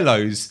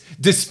pillows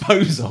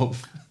dispose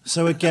of?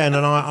 So again,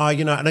 and I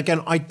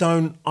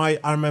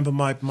remember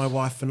my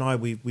wife and I,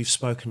 we've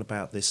spoken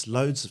about this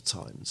loads of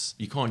times.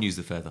 You can't use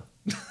the feather.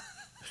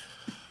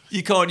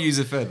 You can't use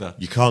a feather.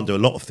 You can't do a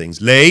lot of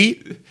things.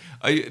 Lee?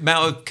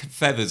 Amount of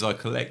feathers I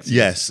collected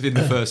in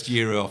the first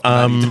year after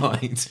Maddie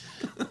died.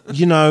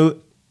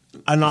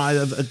 And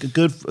a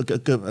good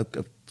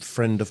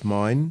friend of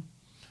mine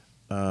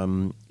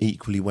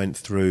equally went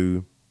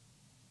through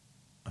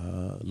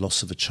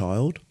loss of a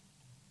child.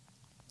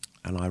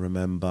 And I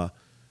remember,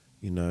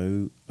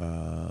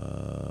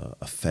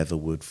 a feather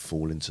would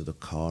fall into the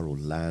car or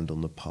land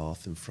on the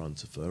path in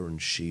front of her, and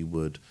she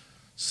would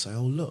say,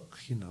 oh, look,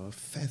 a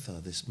feather,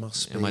 this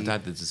must be... And my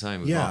dad did the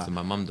same after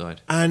my mum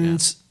died.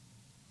 And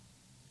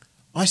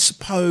I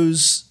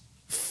suppose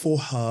for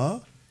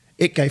her,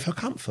 it gave her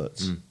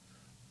comfort.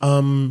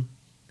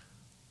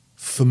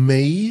 For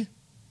me,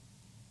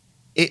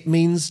 it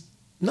means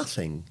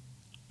nothing.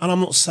 And I'm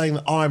not saying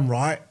that I'm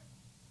right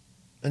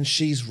and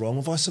she's wrong,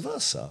 or vice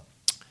versa.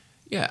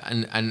 Yeah,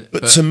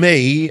 but to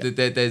me...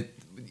 a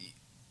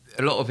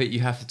lot of it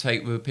you have to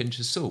take with a pinch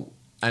of salt.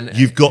 And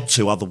you've got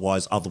to,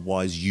 otherwise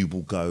you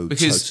will go...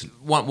 Because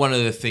one of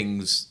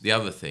the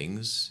other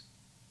things,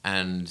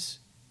 and,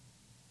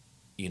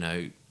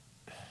 it's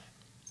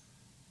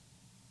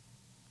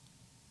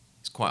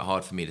quite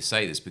hard for me to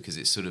say this because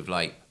it's sort of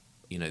like,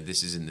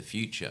 this is in the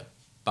future.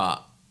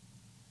 But,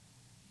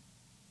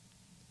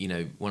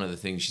 one of the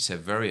things she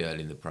said very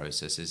early in the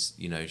process is,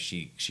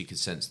 she could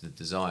sense the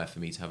desire for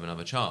me to have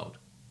another child.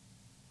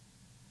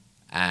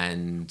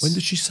 And... When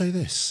did she say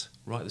this?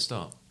 Right at the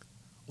start.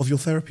 Of your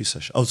therapy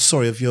session? Oh,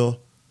 sorry, of your...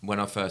 When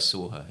I first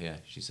saw her, yeah.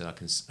 She said I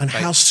can... And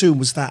how soon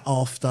was that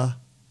after?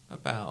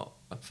 About,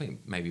 I think,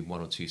 maybe 1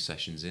 or 2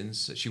 sessions in.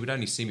 So she would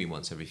only see me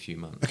once every few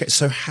months. Okay,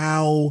 so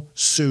how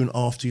soon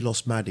after you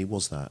lost Maddie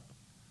was that?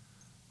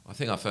 I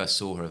think I first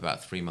saw her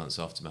about 3 months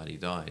after Maddie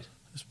died.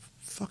 It's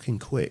fucking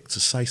quick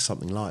to say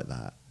something like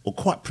that. Or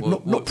quite...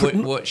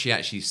 What she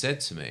actually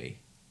said to me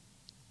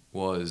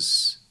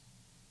was,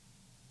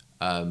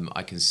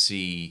 I can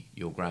see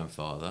your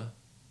grandfather,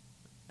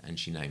 and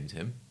she named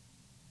him,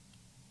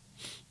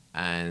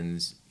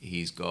 and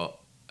he's got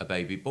a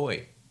baby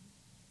boy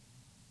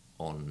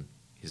on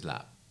his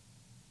lap.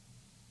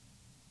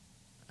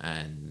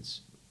 And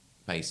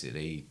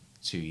basically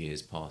 2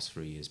 years pass,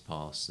 3 years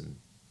pass, and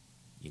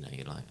you're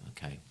like,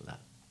 okay, well,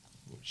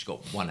 she's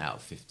got 1 out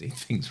of 15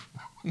 things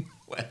wrong,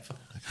 whatever.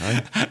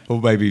 Okay.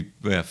 Or maybe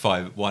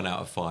 1 out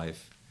of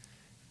 5.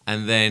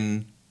 And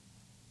then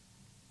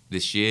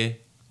this year,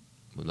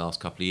 the last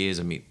couple of years,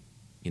 I meet,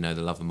 the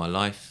love of my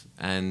life,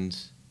 and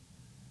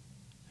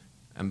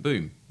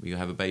boom, we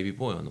have a baby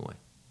boy on the way.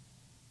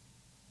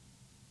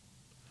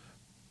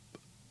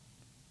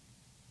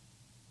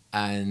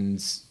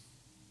 And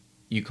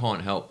you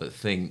can't help but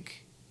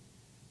think,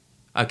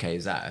 Okay,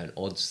 is that an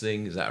odds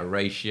thing? Is that a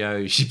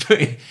ratio? She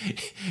put,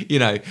 you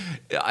know,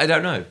 I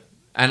don't know.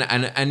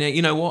 And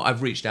you know what?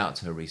 I've reached out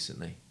to her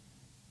recently,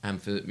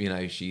 and for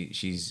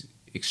she's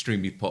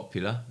extremely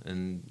popular,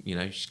 and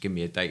she's given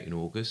me a date in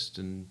August,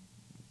 and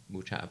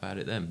we'll chat about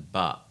it then.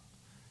 But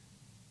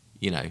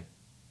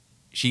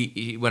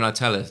she when I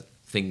tell her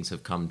things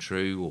have come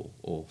true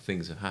or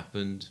things have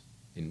happened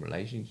in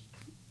relations,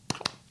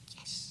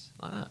 yes,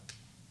 like that,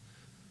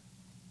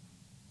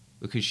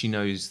 because she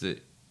knows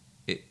that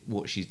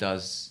what she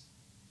does,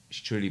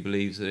 she truly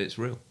believes that it's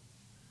real.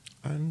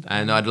 And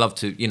I'd love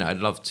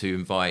to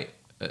invite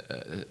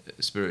a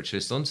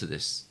spiritualist onto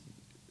this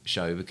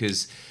show,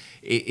 because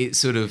it's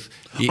sort of.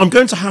 I'm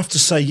going to have to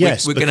say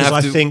yes, we're because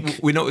I think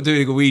we're not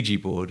doing a Ouija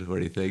board or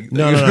anything.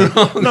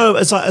 No.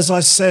 As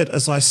I said,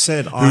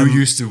 who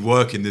used to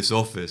work in this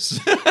office?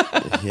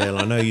 Yeah,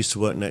 I know you used to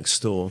work next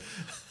door.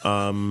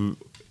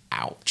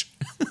 Ouch.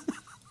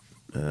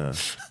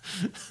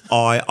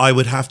 I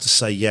would have to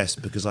say yes,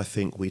 because I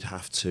think we'd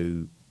have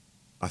to.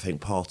 I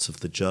think part of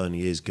the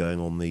journey is going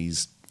on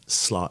these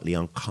slightly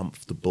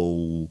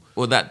uncomfortable.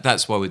 Well,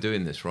 that's why we're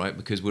doing this, right?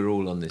 Because we're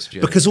all on this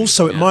journey. Because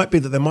also it might be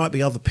that there might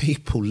be other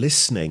people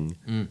listening,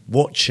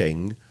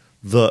 watching,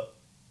 that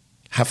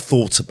have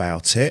thought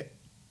about it.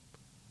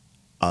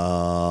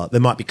 There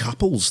might be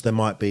couples. There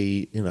might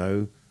be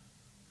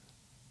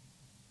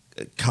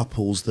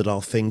couples that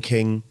are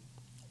thinking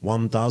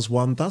one does,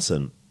 one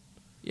doesn't.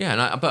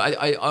 Yeah, but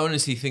I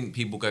honestly think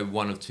people go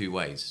one of two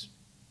ways.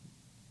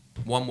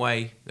 One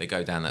way, they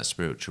go down that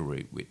spiritual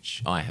route,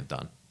 which I have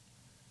done.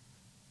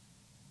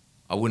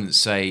 I wouldn't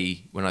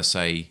say, when I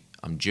say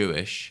I'm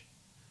Jewish,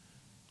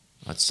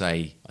 I'd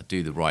say I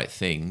do the right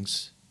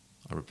things.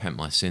 I repent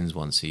my sins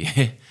once a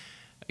year,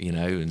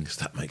 and because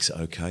that makes it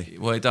okay.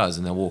 Well, it does,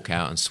 and I walk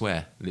out and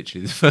swear.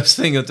 Literally, the first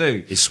thing I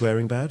do. Is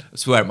swearing bad? I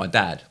swear at my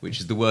dad, which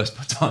is the worst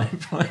time,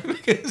 right?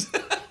 Because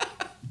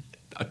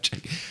I'm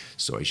joking.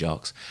 Sorry,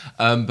 sharks.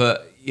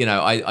 But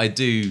I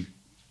do,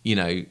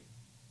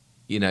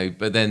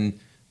 but then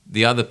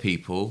the other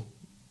people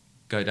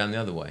go down the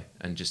other way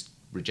and just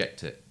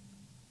reject it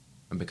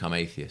and become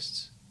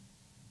atheists.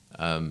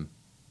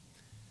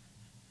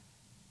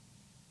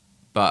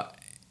 But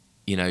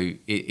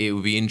it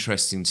would be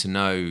interesting to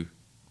know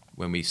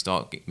when we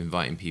start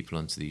inviting people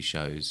onto these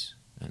shows,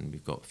 and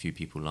we've got a few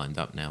people lined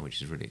up now,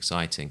 which is really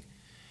exciting,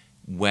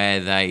 where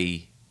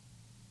they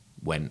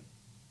went.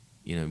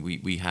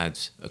 We had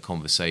a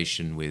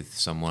conversation with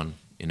someone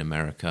in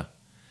America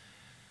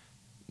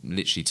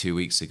literally 2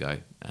 weeks ago,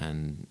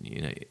 and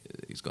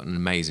he's got an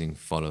amazing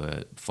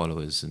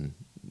followers and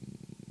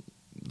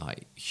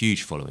like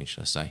huge following,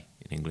 should I say,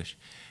 in English,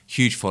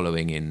 huge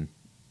following in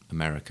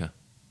America.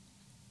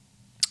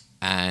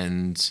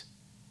 And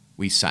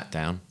we sat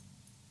down,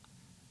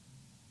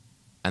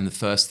 and the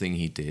first thing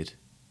he did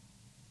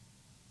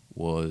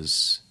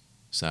was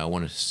say, I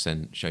want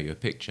to show you a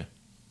picture.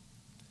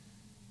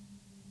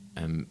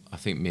 I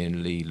think me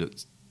and Lee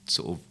looked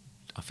sort of.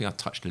 I think I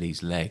touched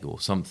Lee's leg or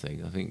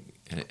something. I think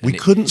we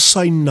couldn't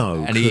say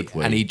no, could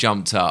we? And he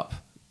jumped up.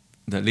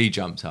 No, Lee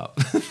jumped up.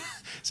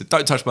 So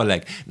don't touch my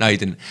leg. No, he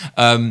didn't.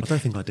 I don't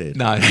think I did.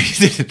 No, you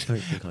didn't. I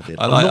don't think I did.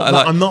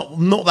 I'm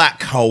not that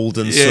cold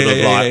and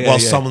while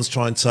someone's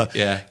trying to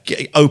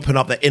open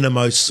up their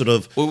innermost sort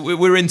of. Well,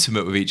 we're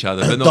intimate with each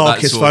other, but not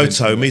darkest that sort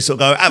photo. Me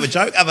sort of go, have a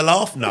joke, have a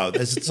laugh. No,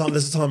 there's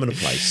a time and a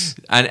place.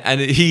 And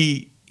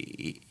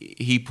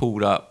he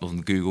pulled up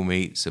on Google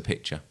Meets a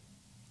picture,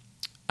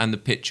 and the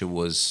picture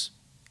was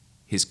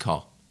his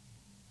car,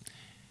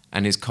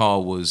 and his car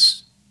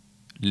was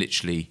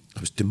literally.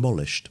 It was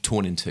demolished,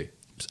 torn in two.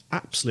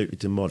 Absolutely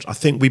demolished. I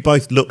think we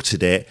both looked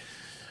at it,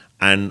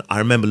 and I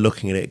remember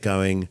looking at it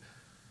going,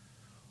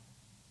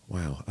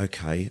 wow,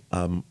 okay,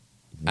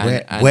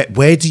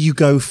 where do you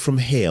go from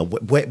here?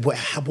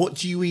 What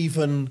do you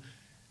even...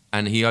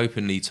 And he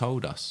openly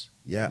told us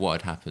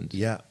what had happened.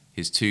 Yeah.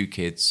 His two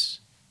kids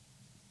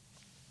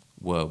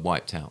were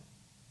wiped out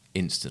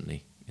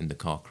instantly in the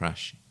car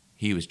crash.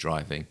 He was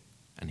driving,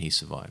 and he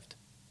survived.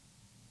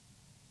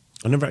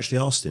 I never actually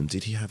asked him,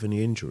 did he have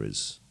any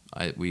injuries?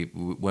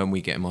 When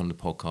we get him on the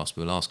podcast,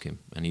 we'll ask him,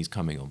 and he's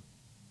coming on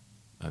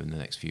in the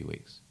next few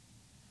weeks.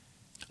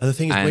 And the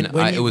thing is,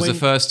 it was the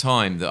first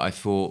time that I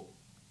thought,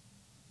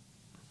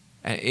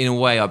 in a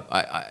way,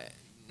 I've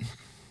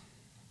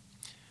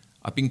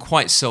been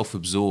quite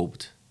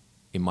self-absorbed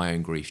in my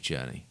own grief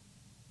journey.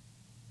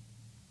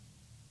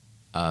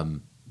 You're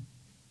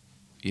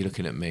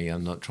looking at me.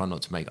 I'm not trying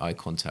not to make eye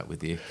contact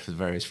with you for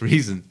various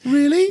reasons.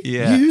 Really?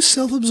 Yeah. You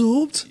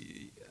self-absorbed?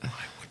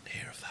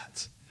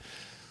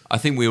 I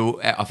think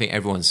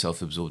everyone's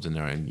self-absorbed in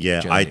their own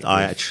journey.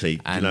 I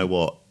actually, you know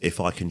what? If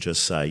I can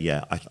just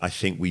say, I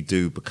think we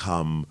do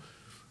become.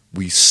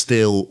 We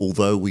still,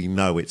 although we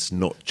know it's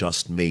not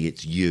just me,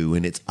 it's you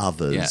and it's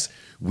others.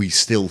 We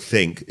still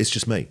think it's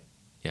just me.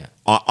 Yeah,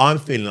 I'm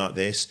feeling like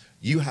this.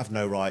 You have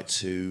no right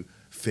to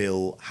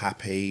feel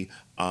happy.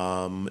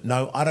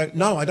 No, I don't.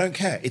 No, I don't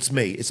care. It's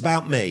me. It's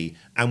about me.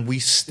 And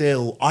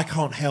I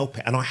can't help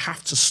it. And I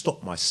have to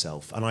stop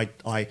myself. And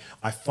I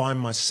find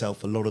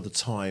myself a lot of the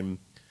time.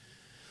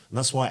 And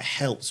that's why it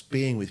helps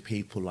being with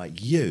people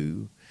like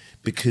you,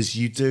 because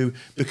you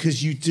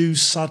do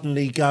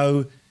suddenly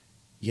go,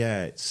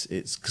 yeah, it's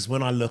because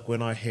when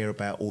I hear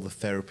about all the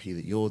therapy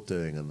that you're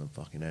doing and the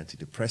fucking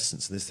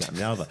antidepressants and this, that, and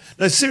the other.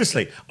 No,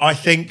 seriously, I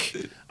think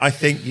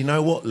you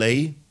know what,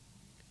 Lee,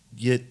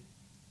 you're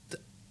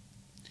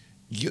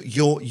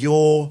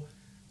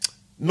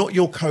not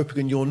you're coping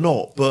and you're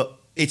not, but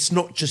it's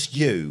not just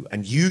you,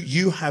 and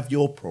you have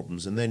your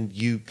problems, and then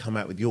you come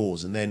out with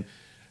yours, and then,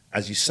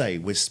 as you say,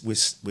 we're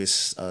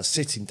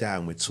sitting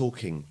down, we're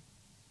talking.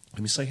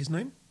 Let me say his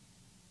name.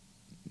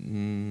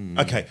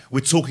 Okay,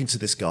 we're talking to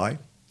this guy,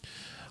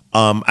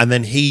 and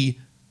then he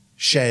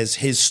shares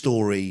his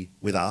story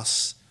with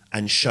us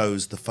and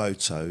shows the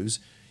photos.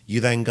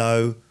 You then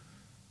go,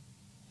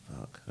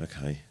 fuck,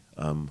 okay,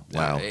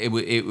 wow. It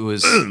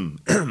was,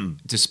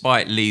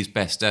 despite Lee's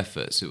best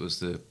efforts, it was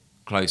the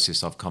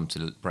closest I've come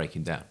to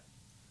breaking down.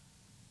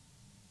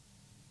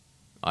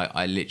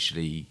 I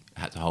literally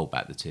had to hold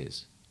back the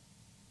tears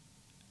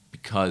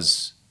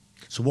because.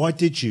 So why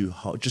did you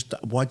hold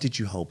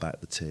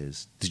back the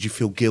tears? Did you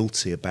feel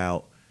guilty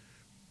about?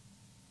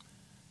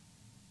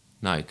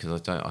 No,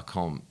 because I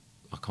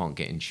can't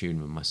get in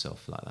tune with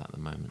myself like that at the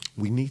moment.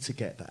 We need to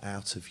get that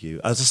out of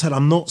you. As I said,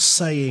 I'm not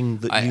saying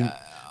that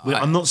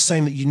I'm not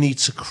saying that you need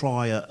to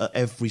cry at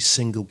every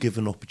single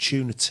given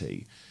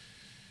opportunity.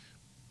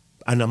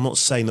 And I'm not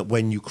saying that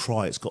when you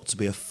cry, it's got to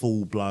be a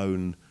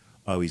full-blown,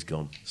 oh, he's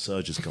gone.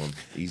 Serge is gone.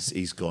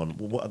 He's gone.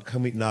 Well, what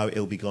can we? No,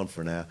 he'll be gone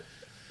for an hour.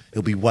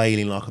 He'll be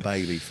wailing like a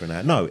baby for an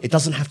hour. No, it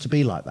doesn't have to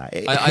be like that.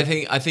 I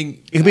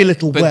think it can be a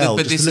little but well.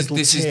 But just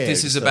this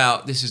is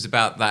about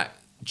that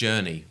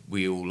journey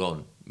we're all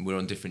on. We're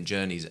on different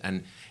journeys,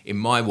 and in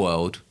my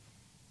world,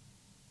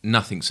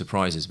 nothing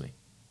surprises me.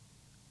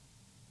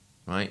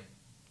 Right,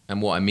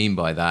 and what I mean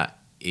by that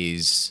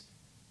is,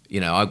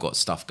 I've got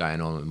stuff going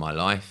on in my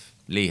life.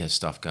 Lee has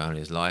stuff going on in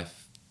his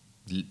life.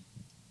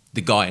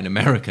 The guy in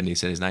America, and he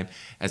said his name,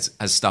 has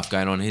stuff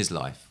going on in his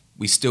life.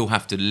 We still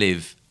have to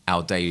live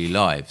our daily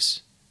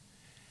lives.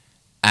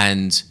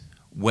 And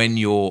when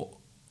you're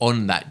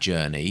on that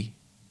journey,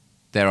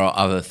 there are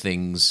other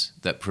things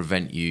that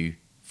prevent you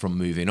from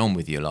moving on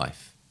with your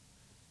life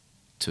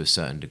to a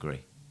certain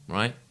degree,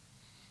 right?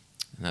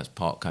 And that's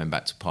going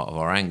back to part of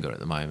our anger at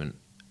the moment.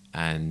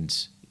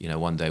 And,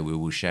 one day we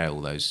will share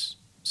all those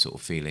sort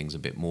of feelings a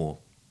bit more.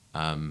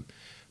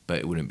 But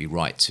it wouldn't be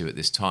right to at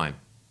this time.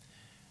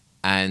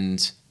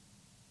 And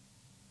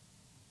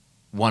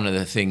one of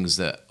the things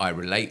that I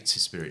relate to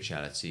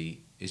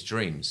spirituality is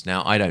dreams.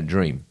 Now, I don't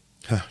dream.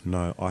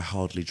 No, I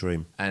hardly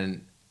dream.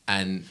 And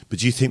but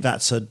do you think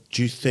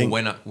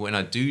when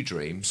I do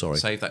dream? Sorry,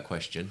 save that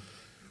question.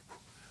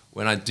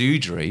 When I do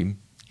dream,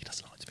 he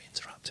doesn't like to be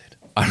interrupted.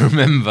 I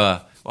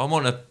remember. Well, I'm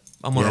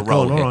on a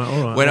roll here.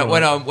 All right.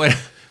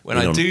 When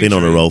I do been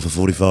on a roll for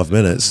 45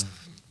 minutes.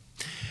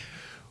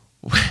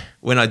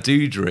 When I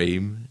do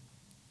dream,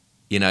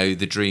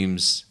 the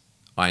dreams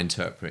I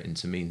interpret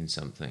into meaning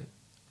something,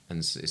 and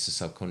it's the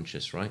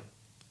subconscious, right?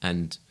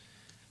 And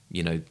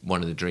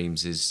one of the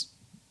dreams is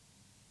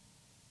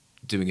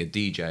doing a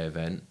DJ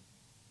event,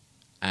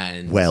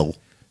 and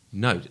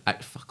no,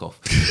 fuck off.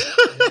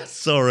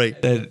 Sorry,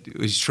 it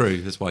was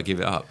true. That's why I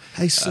give it up.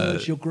 Hey,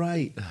 Serge, you're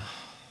great.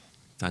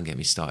 Don't get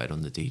me started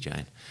on the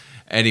DJing.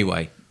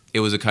 Anyway,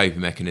 it was a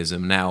coping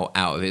mechanism. Now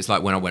out of it, it's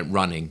like when I went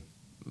running,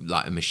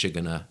 like a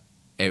Michiganer.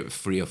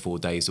 3 or 4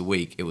 days a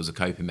week, it was a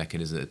coping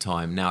mechanism at the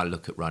time. Now I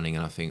look at running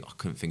and I think I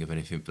couldn't think of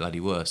anything bloody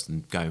worse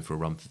than going for a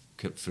run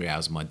for 3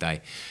 hours of my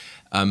day.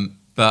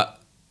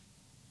 But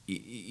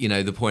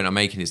the point I'm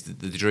making is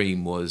that the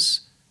dream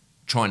was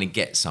trying to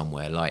get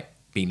somewhere, like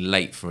being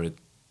late for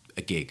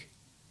a gig,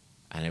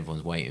 and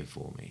everyone's waiting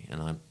for me,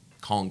 and I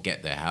can't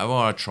get there. However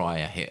I try,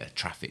 I hit a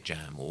traffic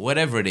jam or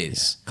whatever it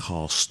is. Yeah,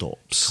 car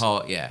stops.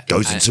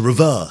 Goes into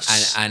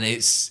reverse. And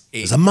it's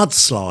a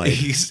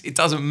mudslide. It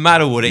doesn't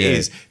matter what it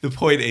is. The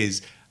point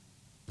is,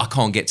 I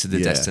can't get to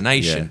the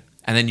destination. Yeah.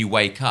 And then you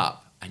wake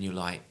up and you're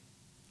like,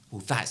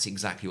 well, that's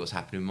exactly what's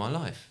happening in my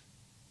life.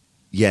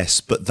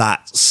 Yes, but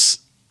that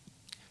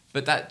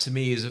to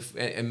me is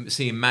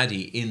seeing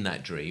Maddie in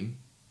that dream.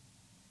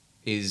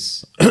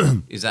 Is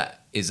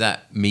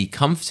that me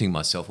comforting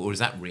myself, or is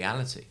that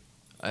reality?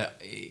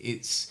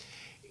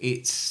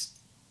 It's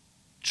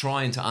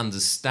trying to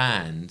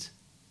understand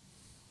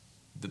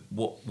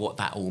what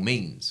that all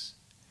means,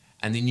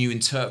 and then you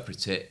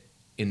interpret it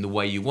in the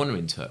way you want to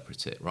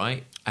interpret it,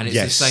 right? And it's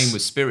the same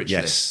with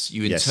spiritualists.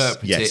 You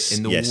interpret it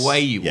in the way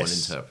you want to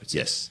interpret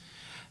it,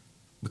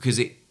 because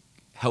it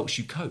helps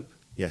you cope.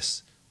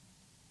 Yes,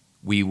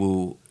 we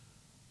will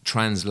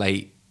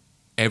translate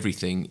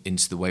everything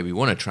into the way we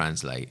want to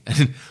translate.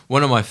 And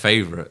one of my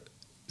favourite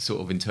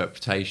sort of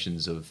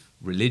interpretations of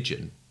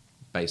religion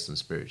based on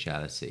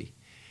spirituality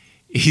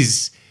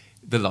is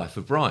the life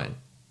of Brian.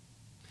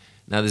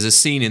 Now, there's a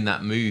scene in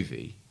that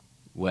movie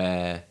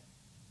where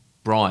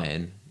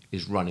Brian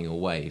is running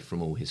away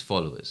from all his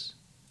followers,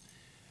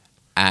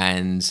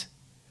 and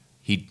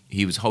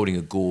he was holding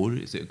a gourd.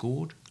 Is it a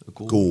gourd?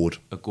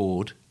 A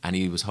gourd. And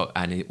he was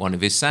one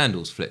of his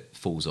sandals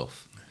falls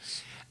off,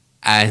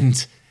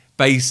 And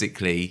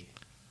basically,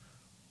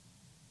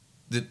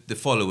 the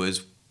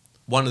followers,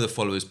 one of the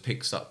followers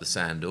picks up the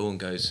sandal and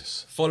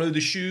goes, follow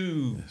the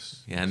shoe.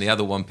 Yes. Yeah, and the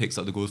other one picks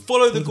up the gourd,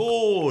 follow the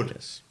gourd.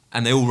 Yes.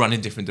 And they all run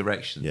in different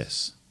directions.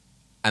 Yes.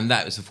 And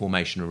that was the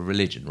formation of a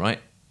religion, right?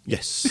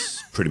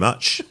 Yes, pretty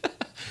much.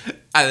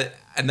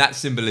 And that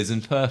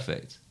symbolism's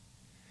perfect.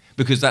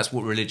 Because that's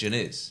what religion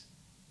is.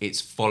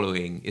 It's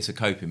a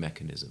coping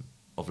mechanism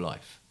of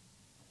life.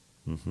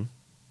 Mm-hmm.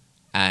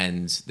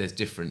 And there's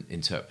different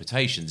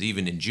interpretations.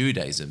 Even in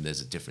Judaism,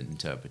 there's different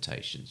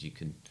interpretations. You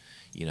can,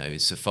 in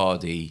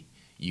Sephardi,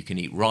 you can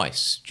eat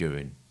rice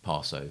during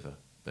Passover.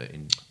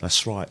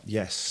 That's right.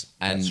 Yes,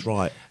 and, that's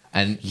right.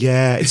 And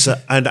yeah, it's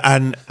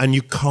and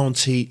you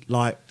can't eat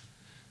like.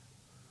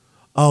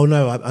 Oh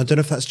no, I don't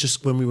know if that's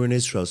just when we were in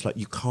Israel. It's like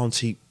you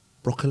can't eat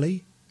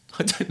broccoli.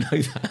 I don't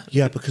know that.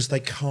 Yeah, because they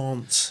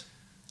can't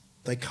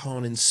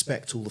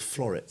inspect all the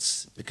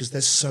florets because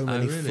there's so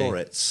many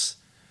florets.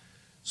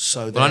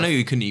 So I know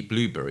you couldn't eat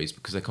blueberries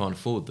because they can't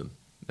afford them.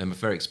 They're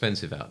very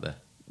expensive out there.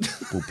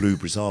 Well,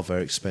 blueberries are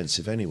very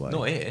expensive anyway.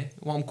 Not here.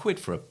 £1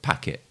 for a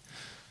packet.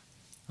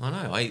 I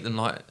know. I eat them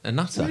like a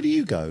nutter. Where do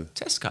you go?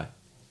 Tesco.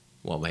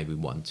 Well, maybe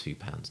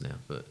 £1-2 now,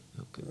 but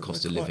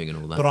cost of living and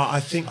all that. But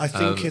I think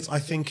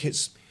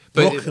it's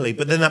broccoli.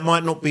 But then that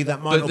might not be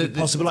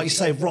possible. Like you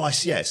say,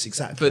 rice. Yes,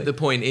 exactly. But the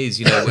point is,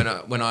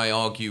 when I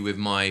argue with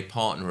my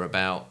partner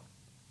about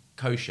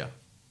kosher,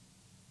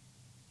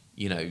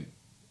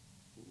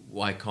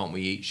 why can't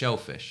we eat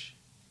shellfish?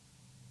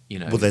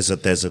 Well, there's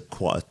a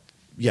quite a,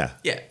 yeah.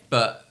 Yeah,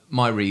 but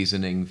my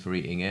reasoning for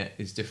eating it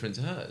is different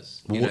to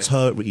hers. Well, what's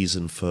her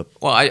reason for?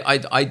 Well,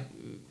 I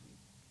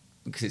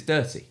because it's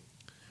dirty.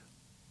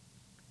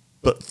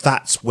 But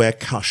that's where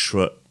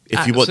kashrut. If you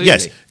Absolutely. want,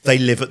 yes, they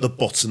live at the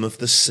bottom of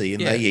the sea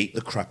and they eat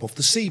the crap off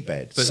the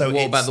seabed. But so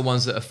what about the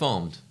ones that are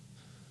farmed?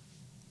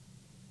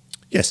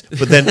 Yes,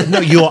 but then no,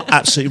 you're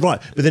absolutely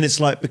right. But then it's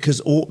like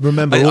because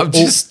remember, I'm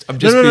just but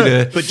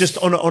just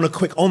on a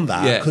quick on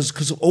that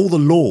because all the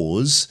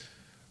laws.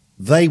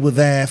 They were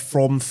there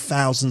from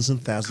thousands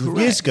and thousands of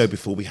years ago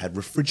before we had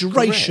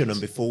refrigeration and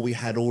before we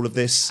had all of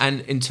this.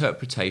 And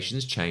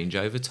interpretations change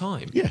over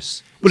time.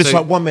 Yes. Well, it's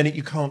like 1 minute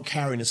you can't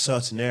carry in a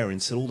certain area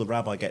until all the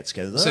rabbi get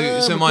together.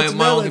 So my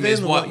argument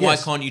is why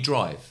can't you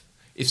drive?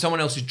 If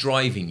someone else is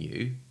driving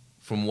you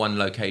from one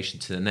location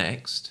to the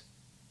next,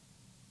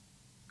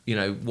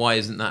 why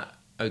isn't that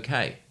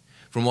okay?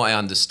 From what I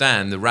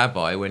understand, the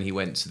rabbi, when he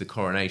went to the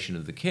coronation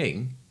of the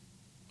king...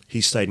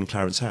 He stayed in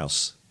Clarence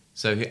House.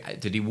 So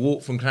did he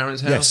walk from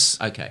Clarence House? Yes.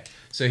 Okay.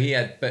 So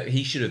but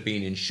he should have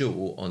been in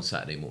shul on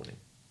Saturday morning.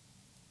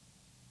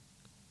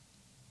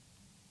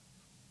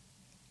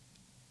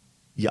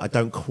 Yeah, I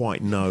don't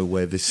quite know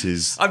where this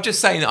is. I'm just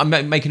saying that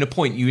I'm making a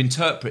point. You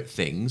interpret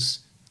things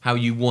how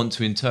you want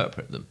to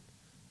interpret them.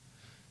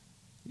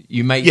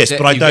 You make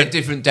get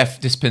different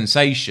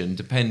dispensation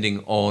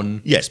depending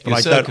on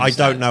but I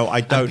don't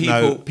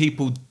know.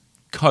 People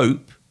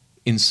cope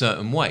in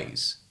certain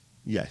ways.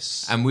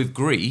 Yes. And with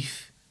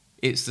grief,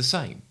 it's the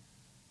same.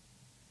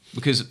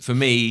 Because for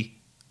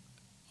me,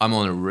 I'm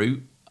on a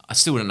route. I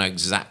still don't know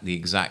the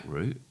exact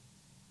route.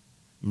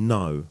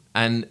 No.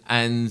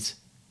 And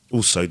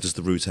also, does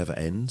the route ever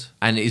end?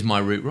 And is my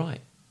route right?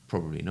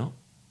 Probably not.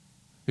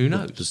 Who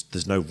knows? Well,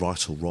 there's no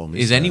right or wrong.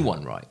 Is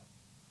anyone right?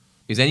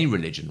 Is any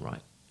religion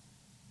right?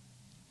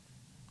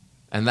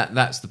 And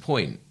that's the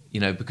point,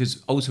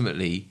 because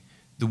ultimately,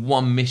 the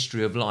one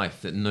mystery of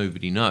life that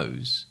nobody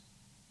knows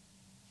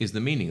is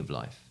the meaning of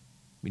life.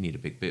 We need a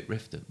big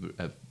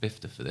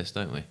bifter for this,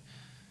 don't we?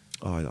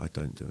 Oh, I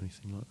don't do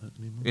anything like that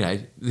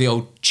anymore. The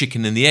old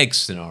chicken and the egg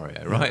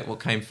scenario, right? What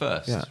came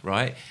first, Yeah.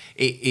 right?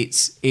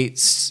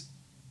 It's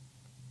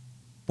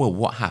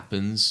what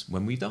happens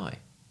when we die?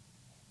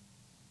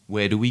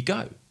 Where do we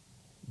go?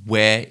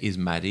 Where is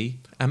Maddie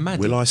and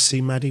Maddie? Will I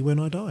see Maddie when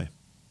I die?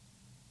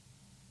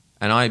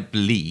 And I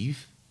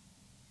believe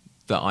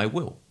that I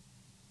will,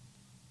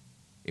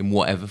 in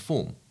whatever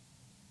form.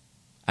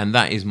 And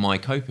that is my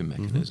coping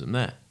mechanism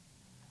there.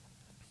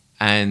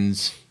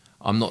 And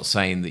I'm not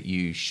saying that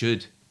you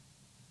should.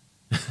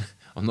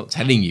 I'm not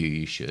telling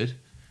you should.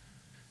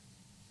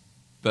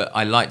 But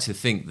I like to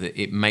think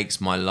that it makes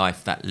my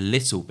life that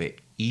little bit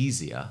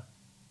easier.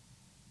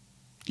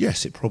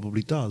 Yes, it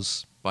probably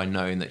does. By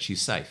knowing that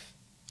she's safe.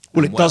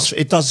 Well,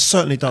 it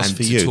certainly does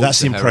for you. That's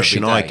the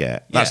impression I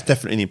get. Yeah. That's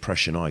definitely the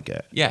impression I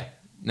get. Yeah.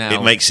 Now,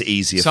 it makes it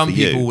easier for you. Some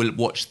people will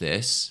watch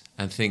this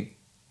and think,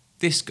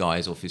 this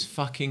guy's off his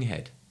fucking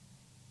head.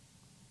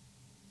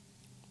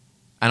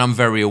 And I'm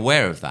very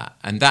aware of that,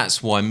 and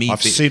that's why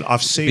I've seen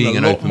a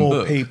lot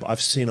more people.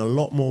 I've seen a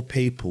lot more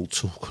people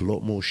talk a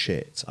lot more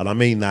shit, and I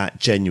mean that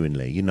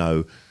genuinely.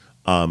 But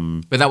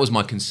that was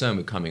my concern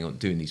with coming on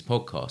doing these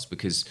podcasts,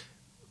 because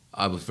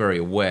I was very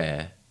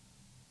aware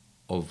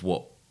of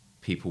what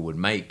people would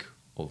make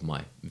of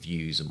my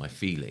views and my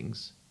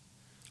feelings.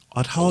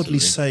 I'd hardly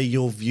say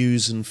your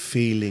views and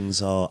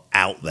feelings are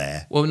out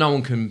there. Well, no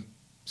one can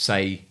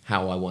say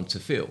how I want to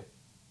feel.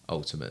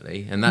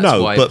 Ultimately, and that's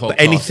why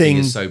podcasting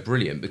is so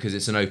brilliant, because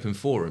it's an open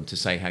forum to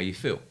say how you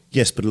feel.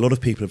 Yes, but a lot of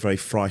people are very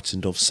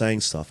frightened of saying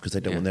stuff because they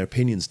don't want their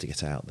opinions to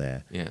get out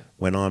there. Yeah.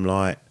 When I'm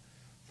like,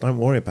 don't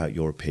worry about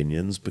your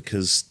opinions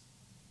because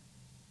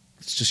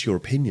it's just your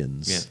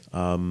opinions. Yeah.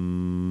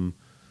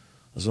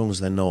 As long as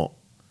they're not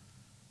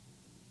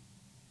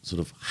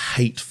sort of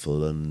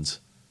hateful and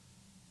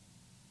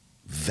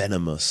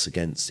venomous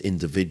against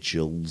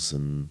individuals.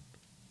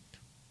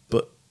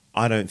 But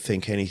I don't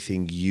think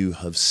anything you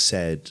have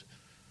said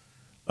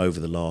over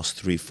the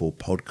last 3-4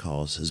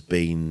 podcasts has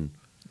been...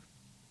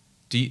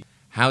 Did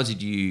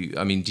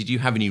you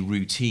have any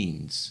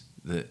routines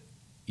that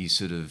you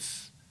sort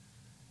of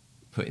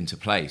put into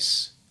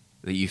place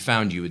that you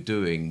found you were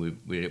doing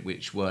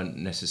which weren't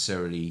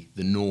necessarily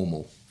the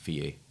normal for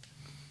you?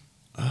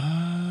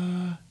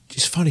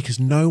 It's funny because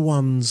no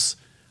one's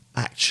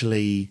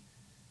actually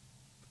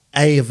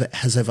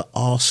has ever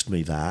asked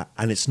me that,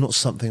 and it's not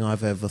something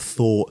I've ever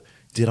thought,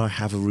 did I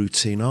have a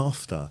routine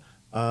after?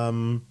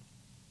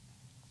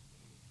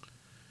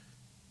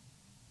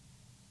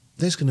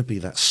 There's going to be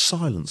that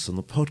silence on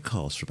the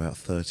podcast for about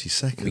 30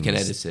 seconds. We can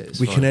edit it.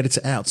 We can edit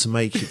it out to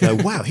make you go,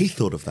 wow, he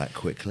thought of that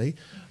quickly.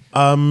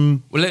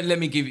 Well, let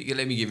me give you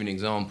an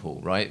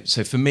example, right?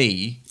 So for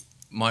me,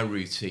 my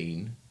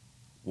routine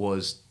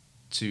was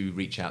to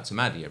reach out to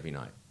Maddie every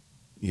night.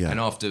 Yeah. And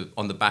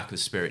on the back of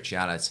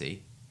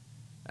spirituality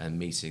and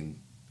meeting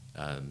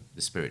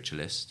the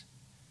spiritualist,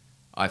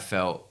 I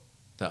felt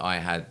that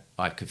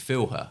I could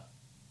feel her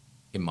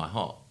in my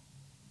heart.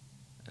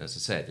 As I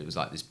said, it was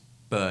like this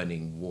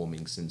burning,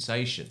 warming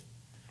sensation.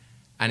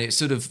 And it's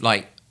sort of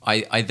like,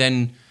 I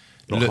then...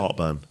 Not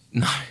heartburn.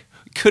 No,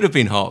 it could have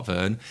been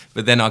heartburn,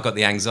 but then I got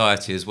the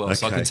anxiety as well. Okay.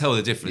 So I can tell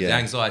the difference. Yeah. The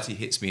anxiety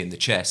hits me in the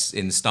chest,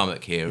 in the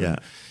stomach here. Yeah. And,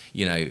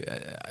 you know,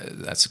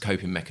 that's a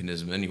coping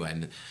mechanism anyway.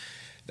 And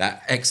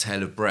that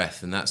exhale of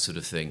breath and that sort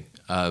of thing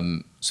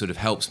sort of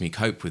helps me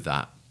cope with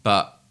that.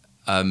 But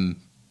I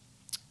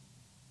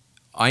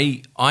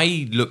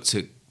looked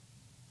at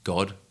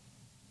God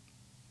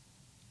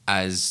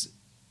as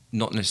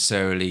not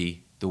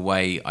necessarily the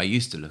way I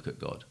used to look at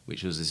God,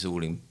 which was this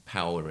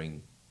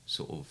all-empowering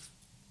sort of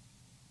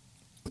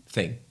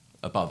thing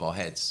above our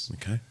heads.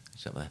 Okay.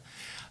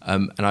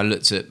 And I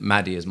looked at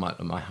Maddie as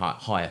my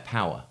higher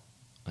power,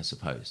 I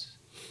suppose,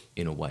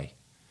 in a way.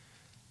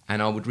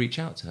 And I would reach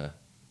out to her.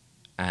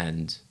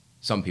 And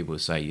some people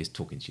would say you're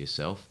talking to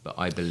yourself, but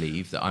I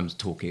believe that I'm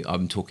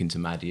talking to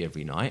Maddie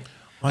every night.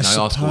 I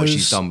ask her what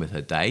she's done with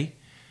her day.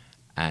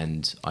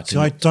 And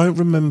I don't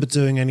remember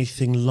doing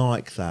anything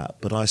like that,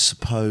 but I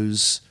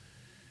suppose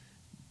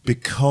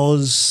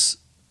because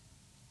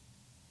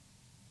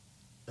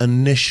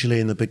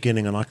initially in the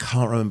beginning, and I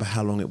can't remember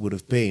how long it would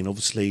have been,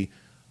 obviously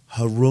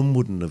her room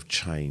wouldn't have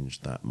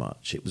changed that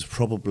much. It was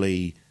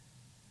probably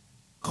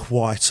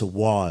quite a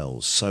while.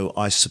 So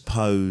I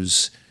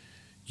suppose,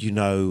 you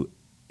know,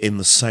 in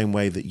the same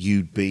way that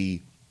you'd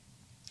be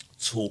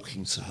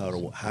talking to her or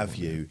what have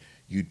you,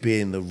 you'd be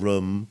in the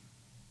room.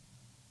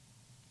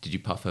 Did you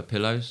puff her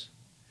pillows?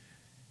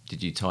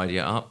 Did you tidy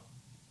it up?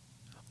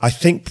 I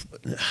think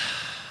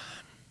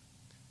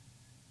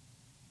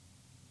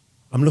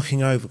I'm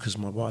looking over because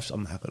my wife's.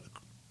 I'm having.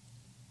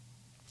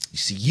 You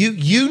see,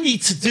 you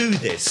need to do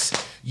this.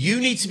 You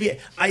need to be.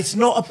 It's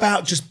not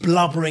about just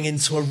blubbering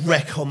into a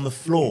wreck on the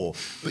floor,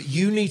 but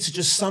you need to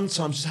just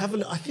sometimes just have a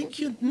look. I think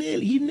you're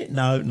nearly.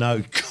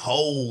 No,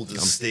 cold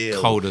as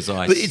steel, cold as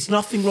ice. But it's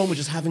nothing wrong with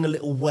just having a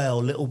little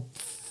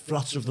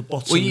flutter of the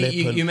bottom lip.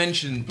 You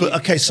mentioned... But,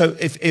 okay, so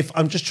if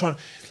I'm just trying...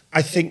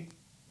 I think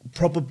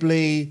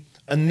probably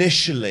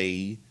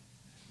initially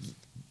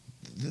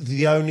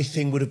the only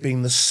thing would have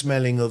been the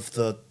smelling of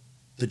the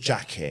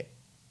jacket,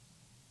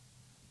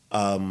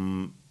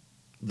 the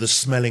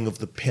smelling of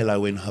the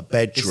pillow in her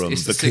bedroom,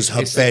 It's the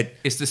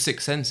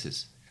sixth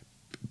senses.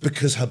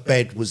 Because her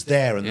bed was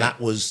there and that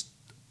was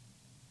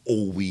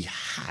all we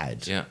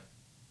had. Yeah.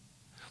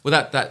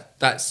 Well,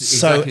 that's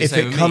exactly so. If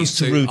it comes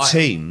to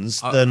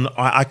routines, then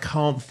I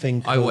can't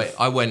think. When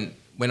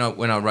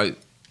I wrote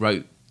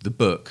the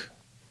book,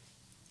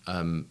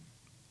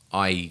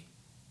 I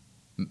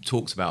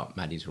talked about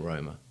Maddie's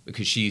aroma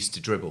because she used to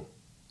dribble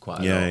quite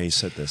a lot. Yeah, you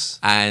said this,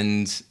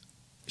 and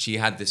she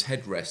had this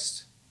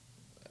headrest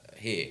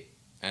here,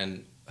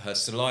 and her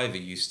saliva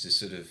used to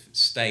sort of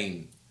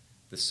stain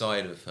the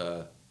side of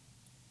her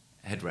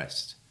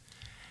headrest,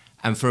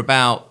 and for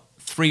about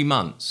 3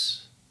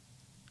 months.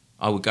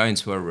 I would go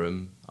into her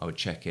room, I would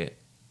check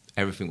it.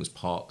 Everything was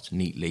parked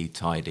neatly,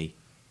 tidy,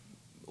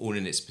 all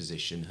in its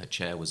position. Her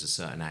chair was a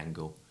certain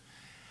angle.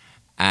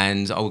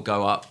 And I would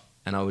go up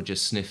and I would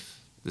just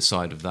sniff the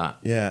side of that.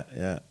 Yeah.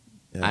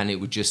 And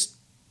it would just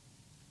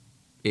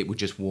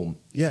warm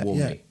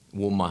me,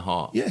 warm my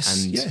heart.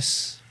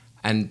 Yes.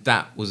 And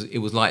it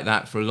was like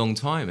that for a long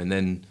time. And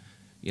then,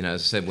 you know,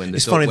 as I said,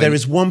 it's funny, there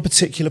is one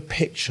particular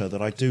picture that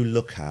I do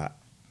look at.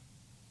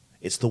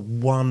 It's the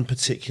one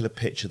particular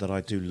picture that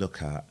I do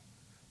look at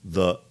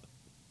that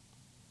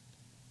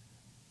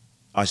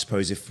I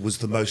suppose if was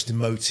the most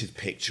emotive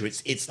picture,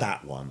 it's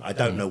that one. I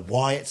don't know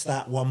why it's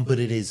that one, but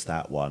it is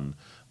that one.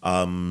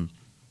 But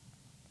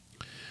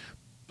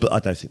But I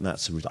don't think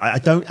that's a routine. I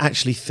don't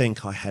actually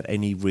think I had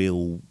any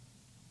real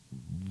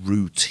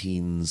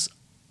routines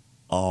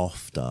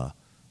after.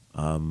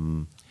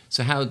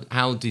 So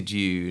how did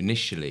you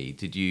initially?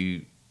 Did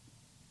you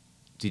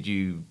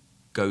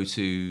go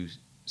to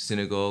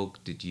synagogue?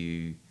 Did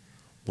you?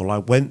 Well, I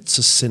went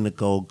to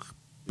synagogue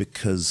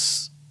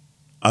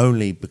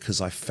only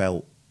because I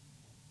felt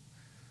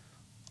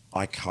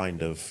I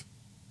kind of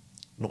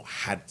not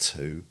had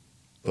to,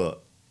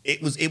 but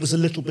it was a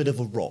little bit of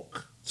a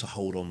rock to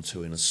hold on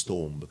to in a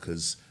storm,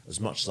 because as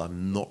much as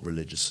I'm not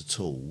religious at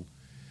all,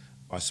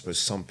 I suppose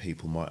some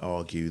people might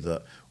argue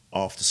that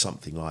after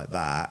something like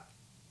that,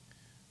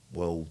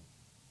 well,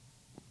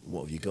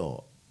 what have you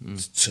got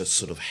to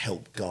sort of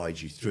help guide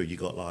you through? You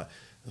got like...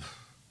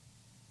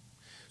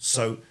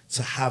 So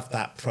to have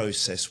that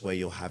process where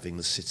you're having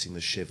the sitting,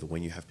 the shiva,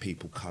 when you have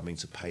people coming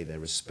to pay their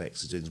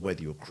respects,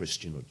 whether you're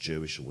Christian or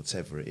Jewish or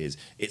whatever it is,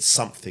 it's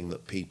something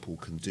that people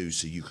can do,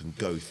 so you can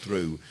go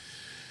through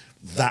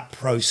that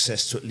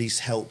process to at least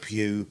help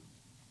you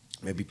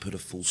maybe put a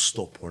full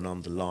stop or an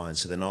underline.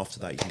 So then after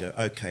that you can go,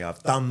 okay,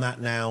 I've done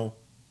that now.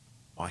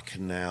 I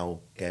can now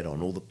get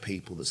on. All the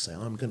people that say,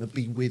 I'm going to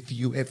be with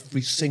you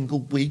every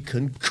single week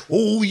and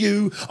call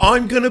you,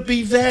 I'm going to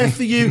be there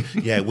for you.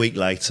 Yeah, a week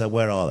later,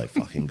 where are they?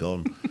 Fucking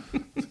gone.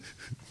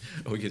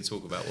 We can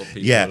talk about what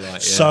people are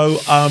like.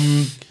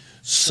 Yeah.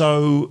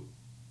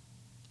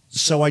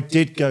 So I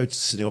did go to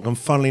synagogue, and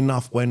funnily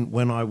enough,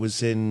 when I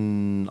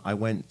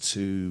went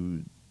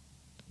to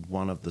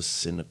one of the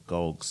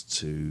synagogues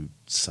to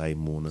say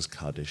Mourner's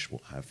Kaddish,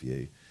 what have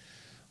you,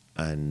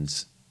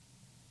 and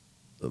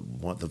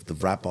the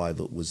rabbi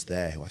that was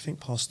there, who I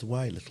think passed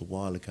away a little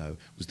while ago,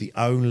 was the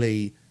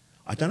only...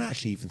 I don't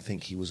actually even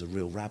think he was a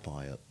real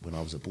rabbi when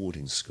I was at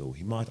boarding school.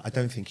 I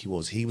don't think he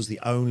was. He was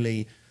the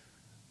only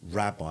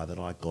rabbi that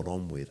I got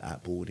on with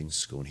at boarding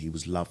school, and he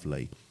was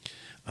lovely.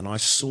 And I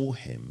saw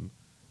him,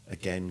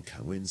 again,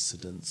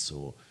 coincidence,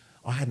 or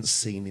I hadn't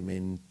seen him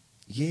in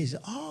years.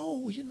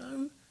 Oh,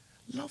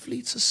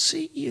 lovely to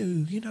see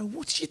you.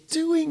 What are you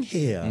doing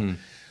here?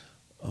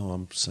 Oh,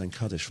 I'm saying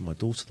Kaddish for my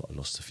daughter that I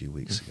lost a few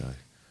weeks ago.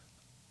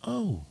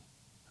 Oh,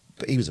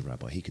 but he was a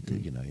rabbi. He could do,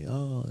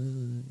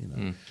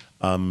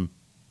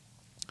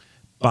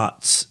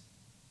 But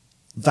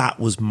that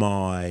was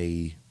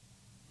my...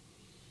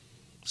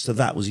 So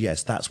that was,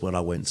 yes, that's when I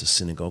went to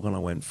synagogue, and I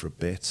went for a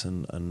bit,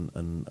 and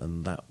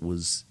that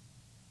was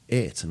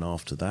it. And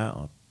after that,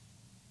 I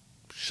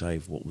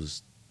shaved what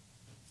was...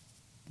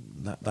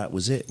 That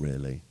was it,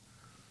 really.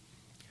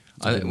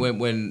 When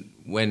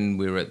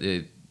we were at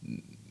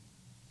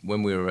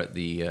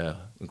the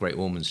Great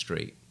Ormond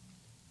Street,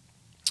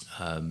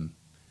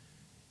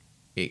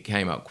 it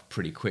came up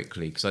pretty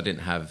quickly, because I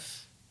didn't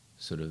have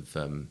sort of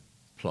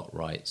plot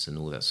rights and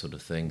all that sort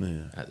of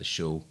thing at the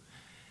shul,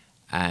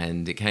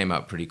 and it came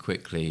up pretty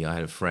quickly. I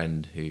had a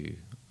friend who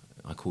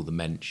I call the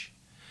Mensch,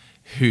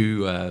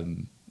 who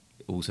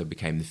also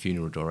became the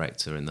funeral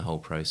director in the whole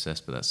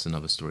process, but that's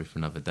another story for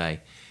another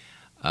day.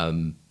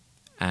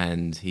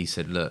 And he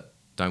said, look,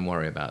 don't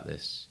worry about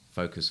this.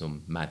 Focus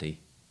on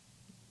Maddie.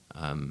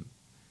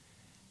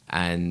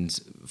 And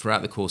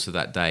throughout the course of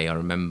that day, I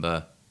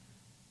remember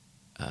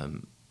I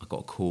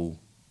got a call,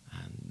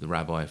 and the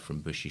rabbi from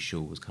Bushy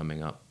Shul was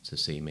coming up to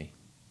see me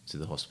to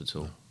the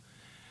hospital.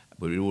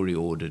 But we'd already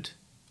ordered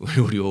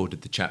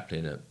the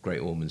chaplain at Great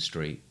Ormond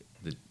Street,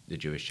 the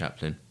Jewish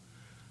chaplain.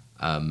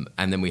 And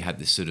then we had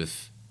this sort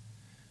of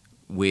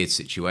weird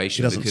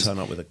situation. He doesn't turn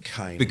up with a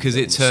cane. Because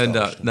it turned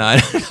up...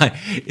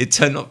 it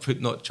turned up...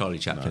 Not Charlie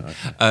Chaplin. No,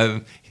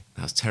 okay.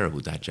 That was a terrible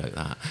dad joke,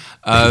 that.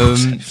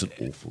 It's an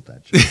awful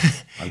dad joke.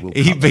 I will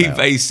He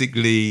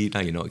basically... No,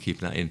 you're not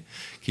keeping that in.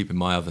 Keeping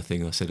my other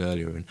thing I said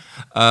earlier in.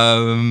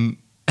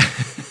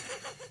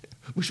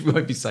 Which we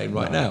won't be saying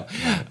right now.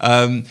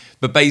 No.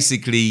 But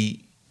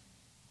basically,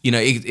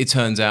 it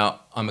turns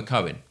out I'm a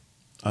Cohen.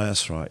 Oh,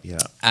 that's right, yeah.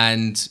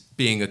 And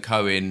being a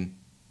Cohen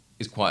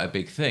is quite a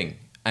big thing.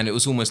 And it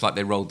was almost like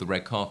they rolled the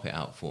red carpet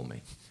out for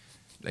me.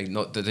 They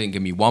didn't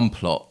give me one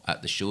plot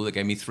at the shul. They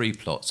gave me 3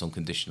 plots on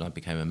condition I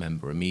became a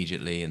member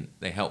immediately, and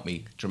they helped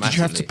me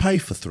dramatically. Did you have to pay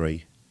for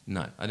 3?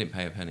 No, I didn't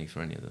pay a penny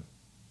for any of them.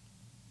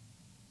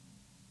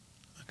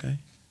 Okay.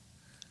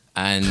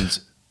 And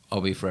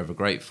I'll be forever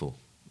grateful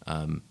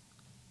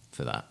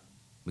for that,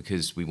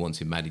 because we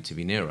wanted Maddie to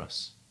be near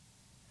us.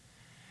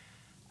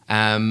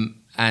 And,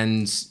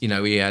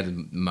 we had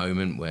a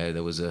moment where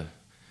there was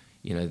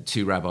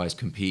 2 rabbis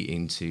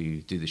competing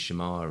to do the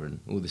Shema and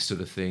all this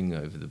sort of thing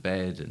over the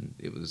bed, and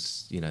it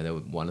was,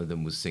 one of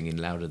them was singing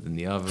louder than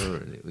the other,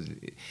 and it was,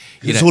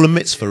 it's all a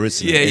mitzvah,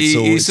 isn't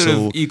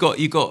it?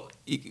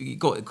 You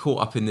got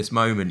caught up in this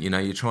moment.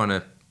 You're trying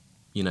to,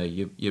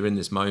 you're in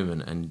this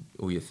moment, and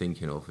all you're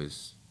thinking of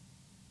is,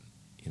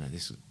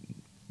 this is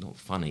not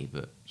funny,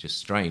 but just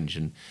strange.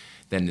 And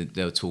then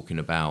they were talking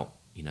about,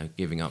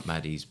 giving up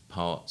Maddie's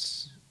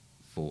parts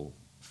for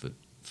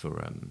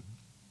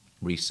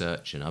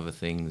research and other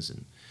things,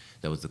 and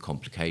there was the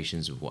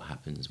complications of what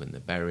happens when they're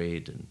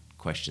buried and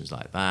questions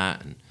like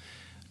that, and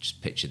I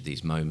just pictured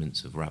these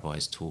moments of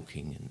rabbis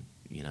talking and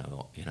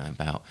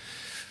about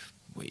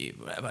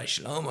Rabbi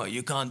Shlomo,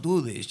 you can't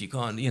do this, you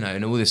can't,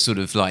 and all this sort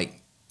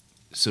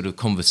of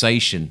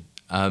conversation.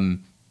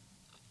 And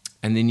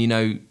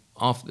then,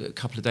 after a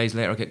couple of days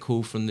later, I get a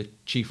call from the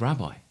chief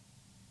rabbi.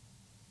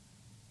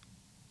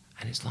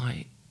 And it's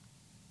like,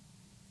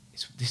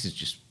 this is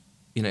just,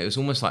 it was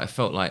almost like I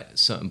felt like at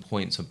certain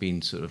points I've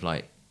been sort of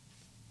like,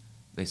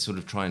 they sort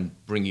of try and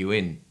bring you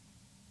in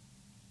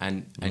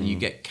and you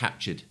get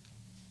captured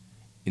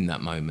in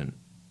that moment.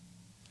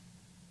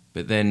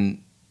 But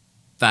then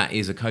that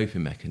is a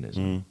coping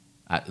mechanism.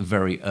 At the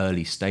very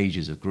early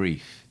stages of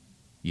grief,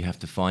 you have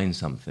to find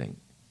something.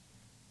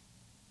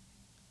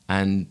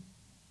 And,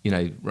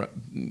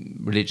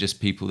 religious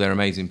people, they're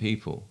amazing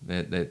people.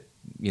 They're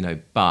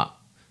but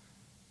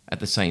at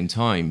the same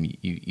time,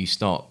 you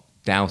start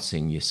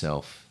doubting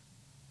yourself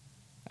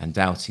and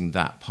doubting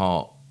that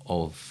part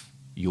of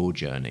your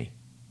journey,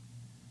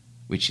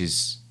 which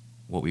is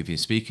what we've been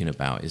speaking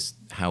about, is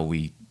how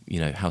we,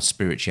 how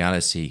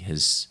spirituality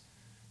has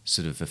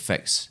sort of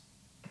affects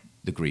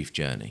the grief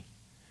journey.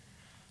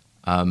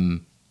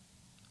 And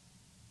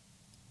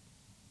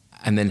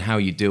then how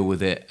you deal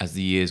with it as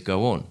the years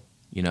go on.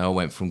 I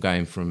went from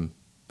going from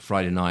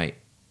Friday night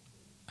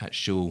at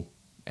shul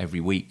every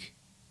week,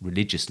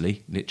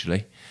 religiously,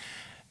 literally,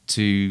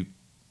 to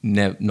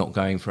not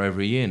going for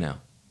over a year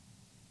now.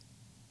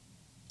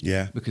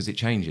 Yeah. Because it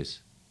changes.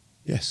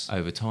 Yes.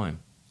 Over time.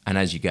 And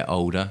as you get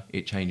older,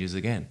 it changes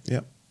again.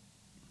 Yep.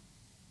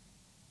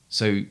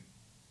 So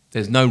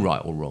there's no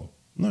right or wrong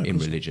in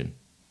religion.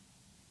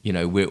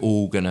 We're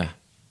all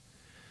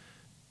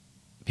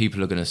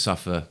people are going to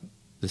suffer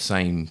the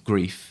same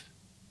grief,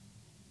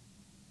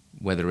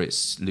 whether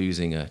it's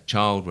losing a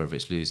child, whether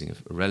it's losing a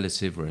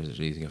relative, whether it's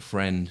losing a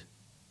friend,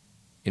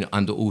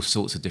 under all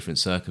sorts of different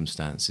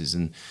circumstances.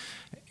 And,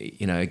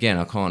 again,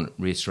 I can't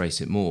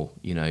reiterate it more.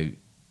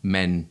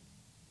 Men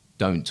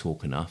don't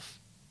talk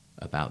enough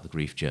about the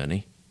grief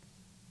journey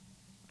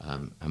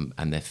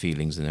and their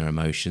feelings and their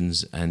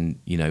emotions. And,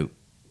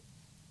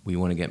 we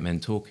want to get men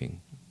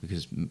talking,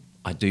 because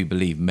I do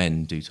believe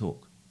men do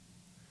talk.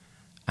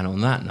 And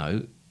on that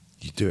note...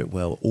 You do it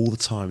well all the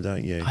time,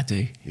 don't you? I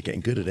do. You're getting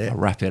good at it. I'll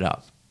wrap it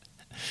up.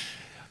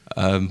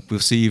 We'll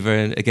see you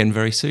again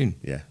very soon.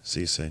 Yeah,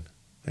 see you soon.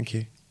 Thank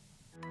you.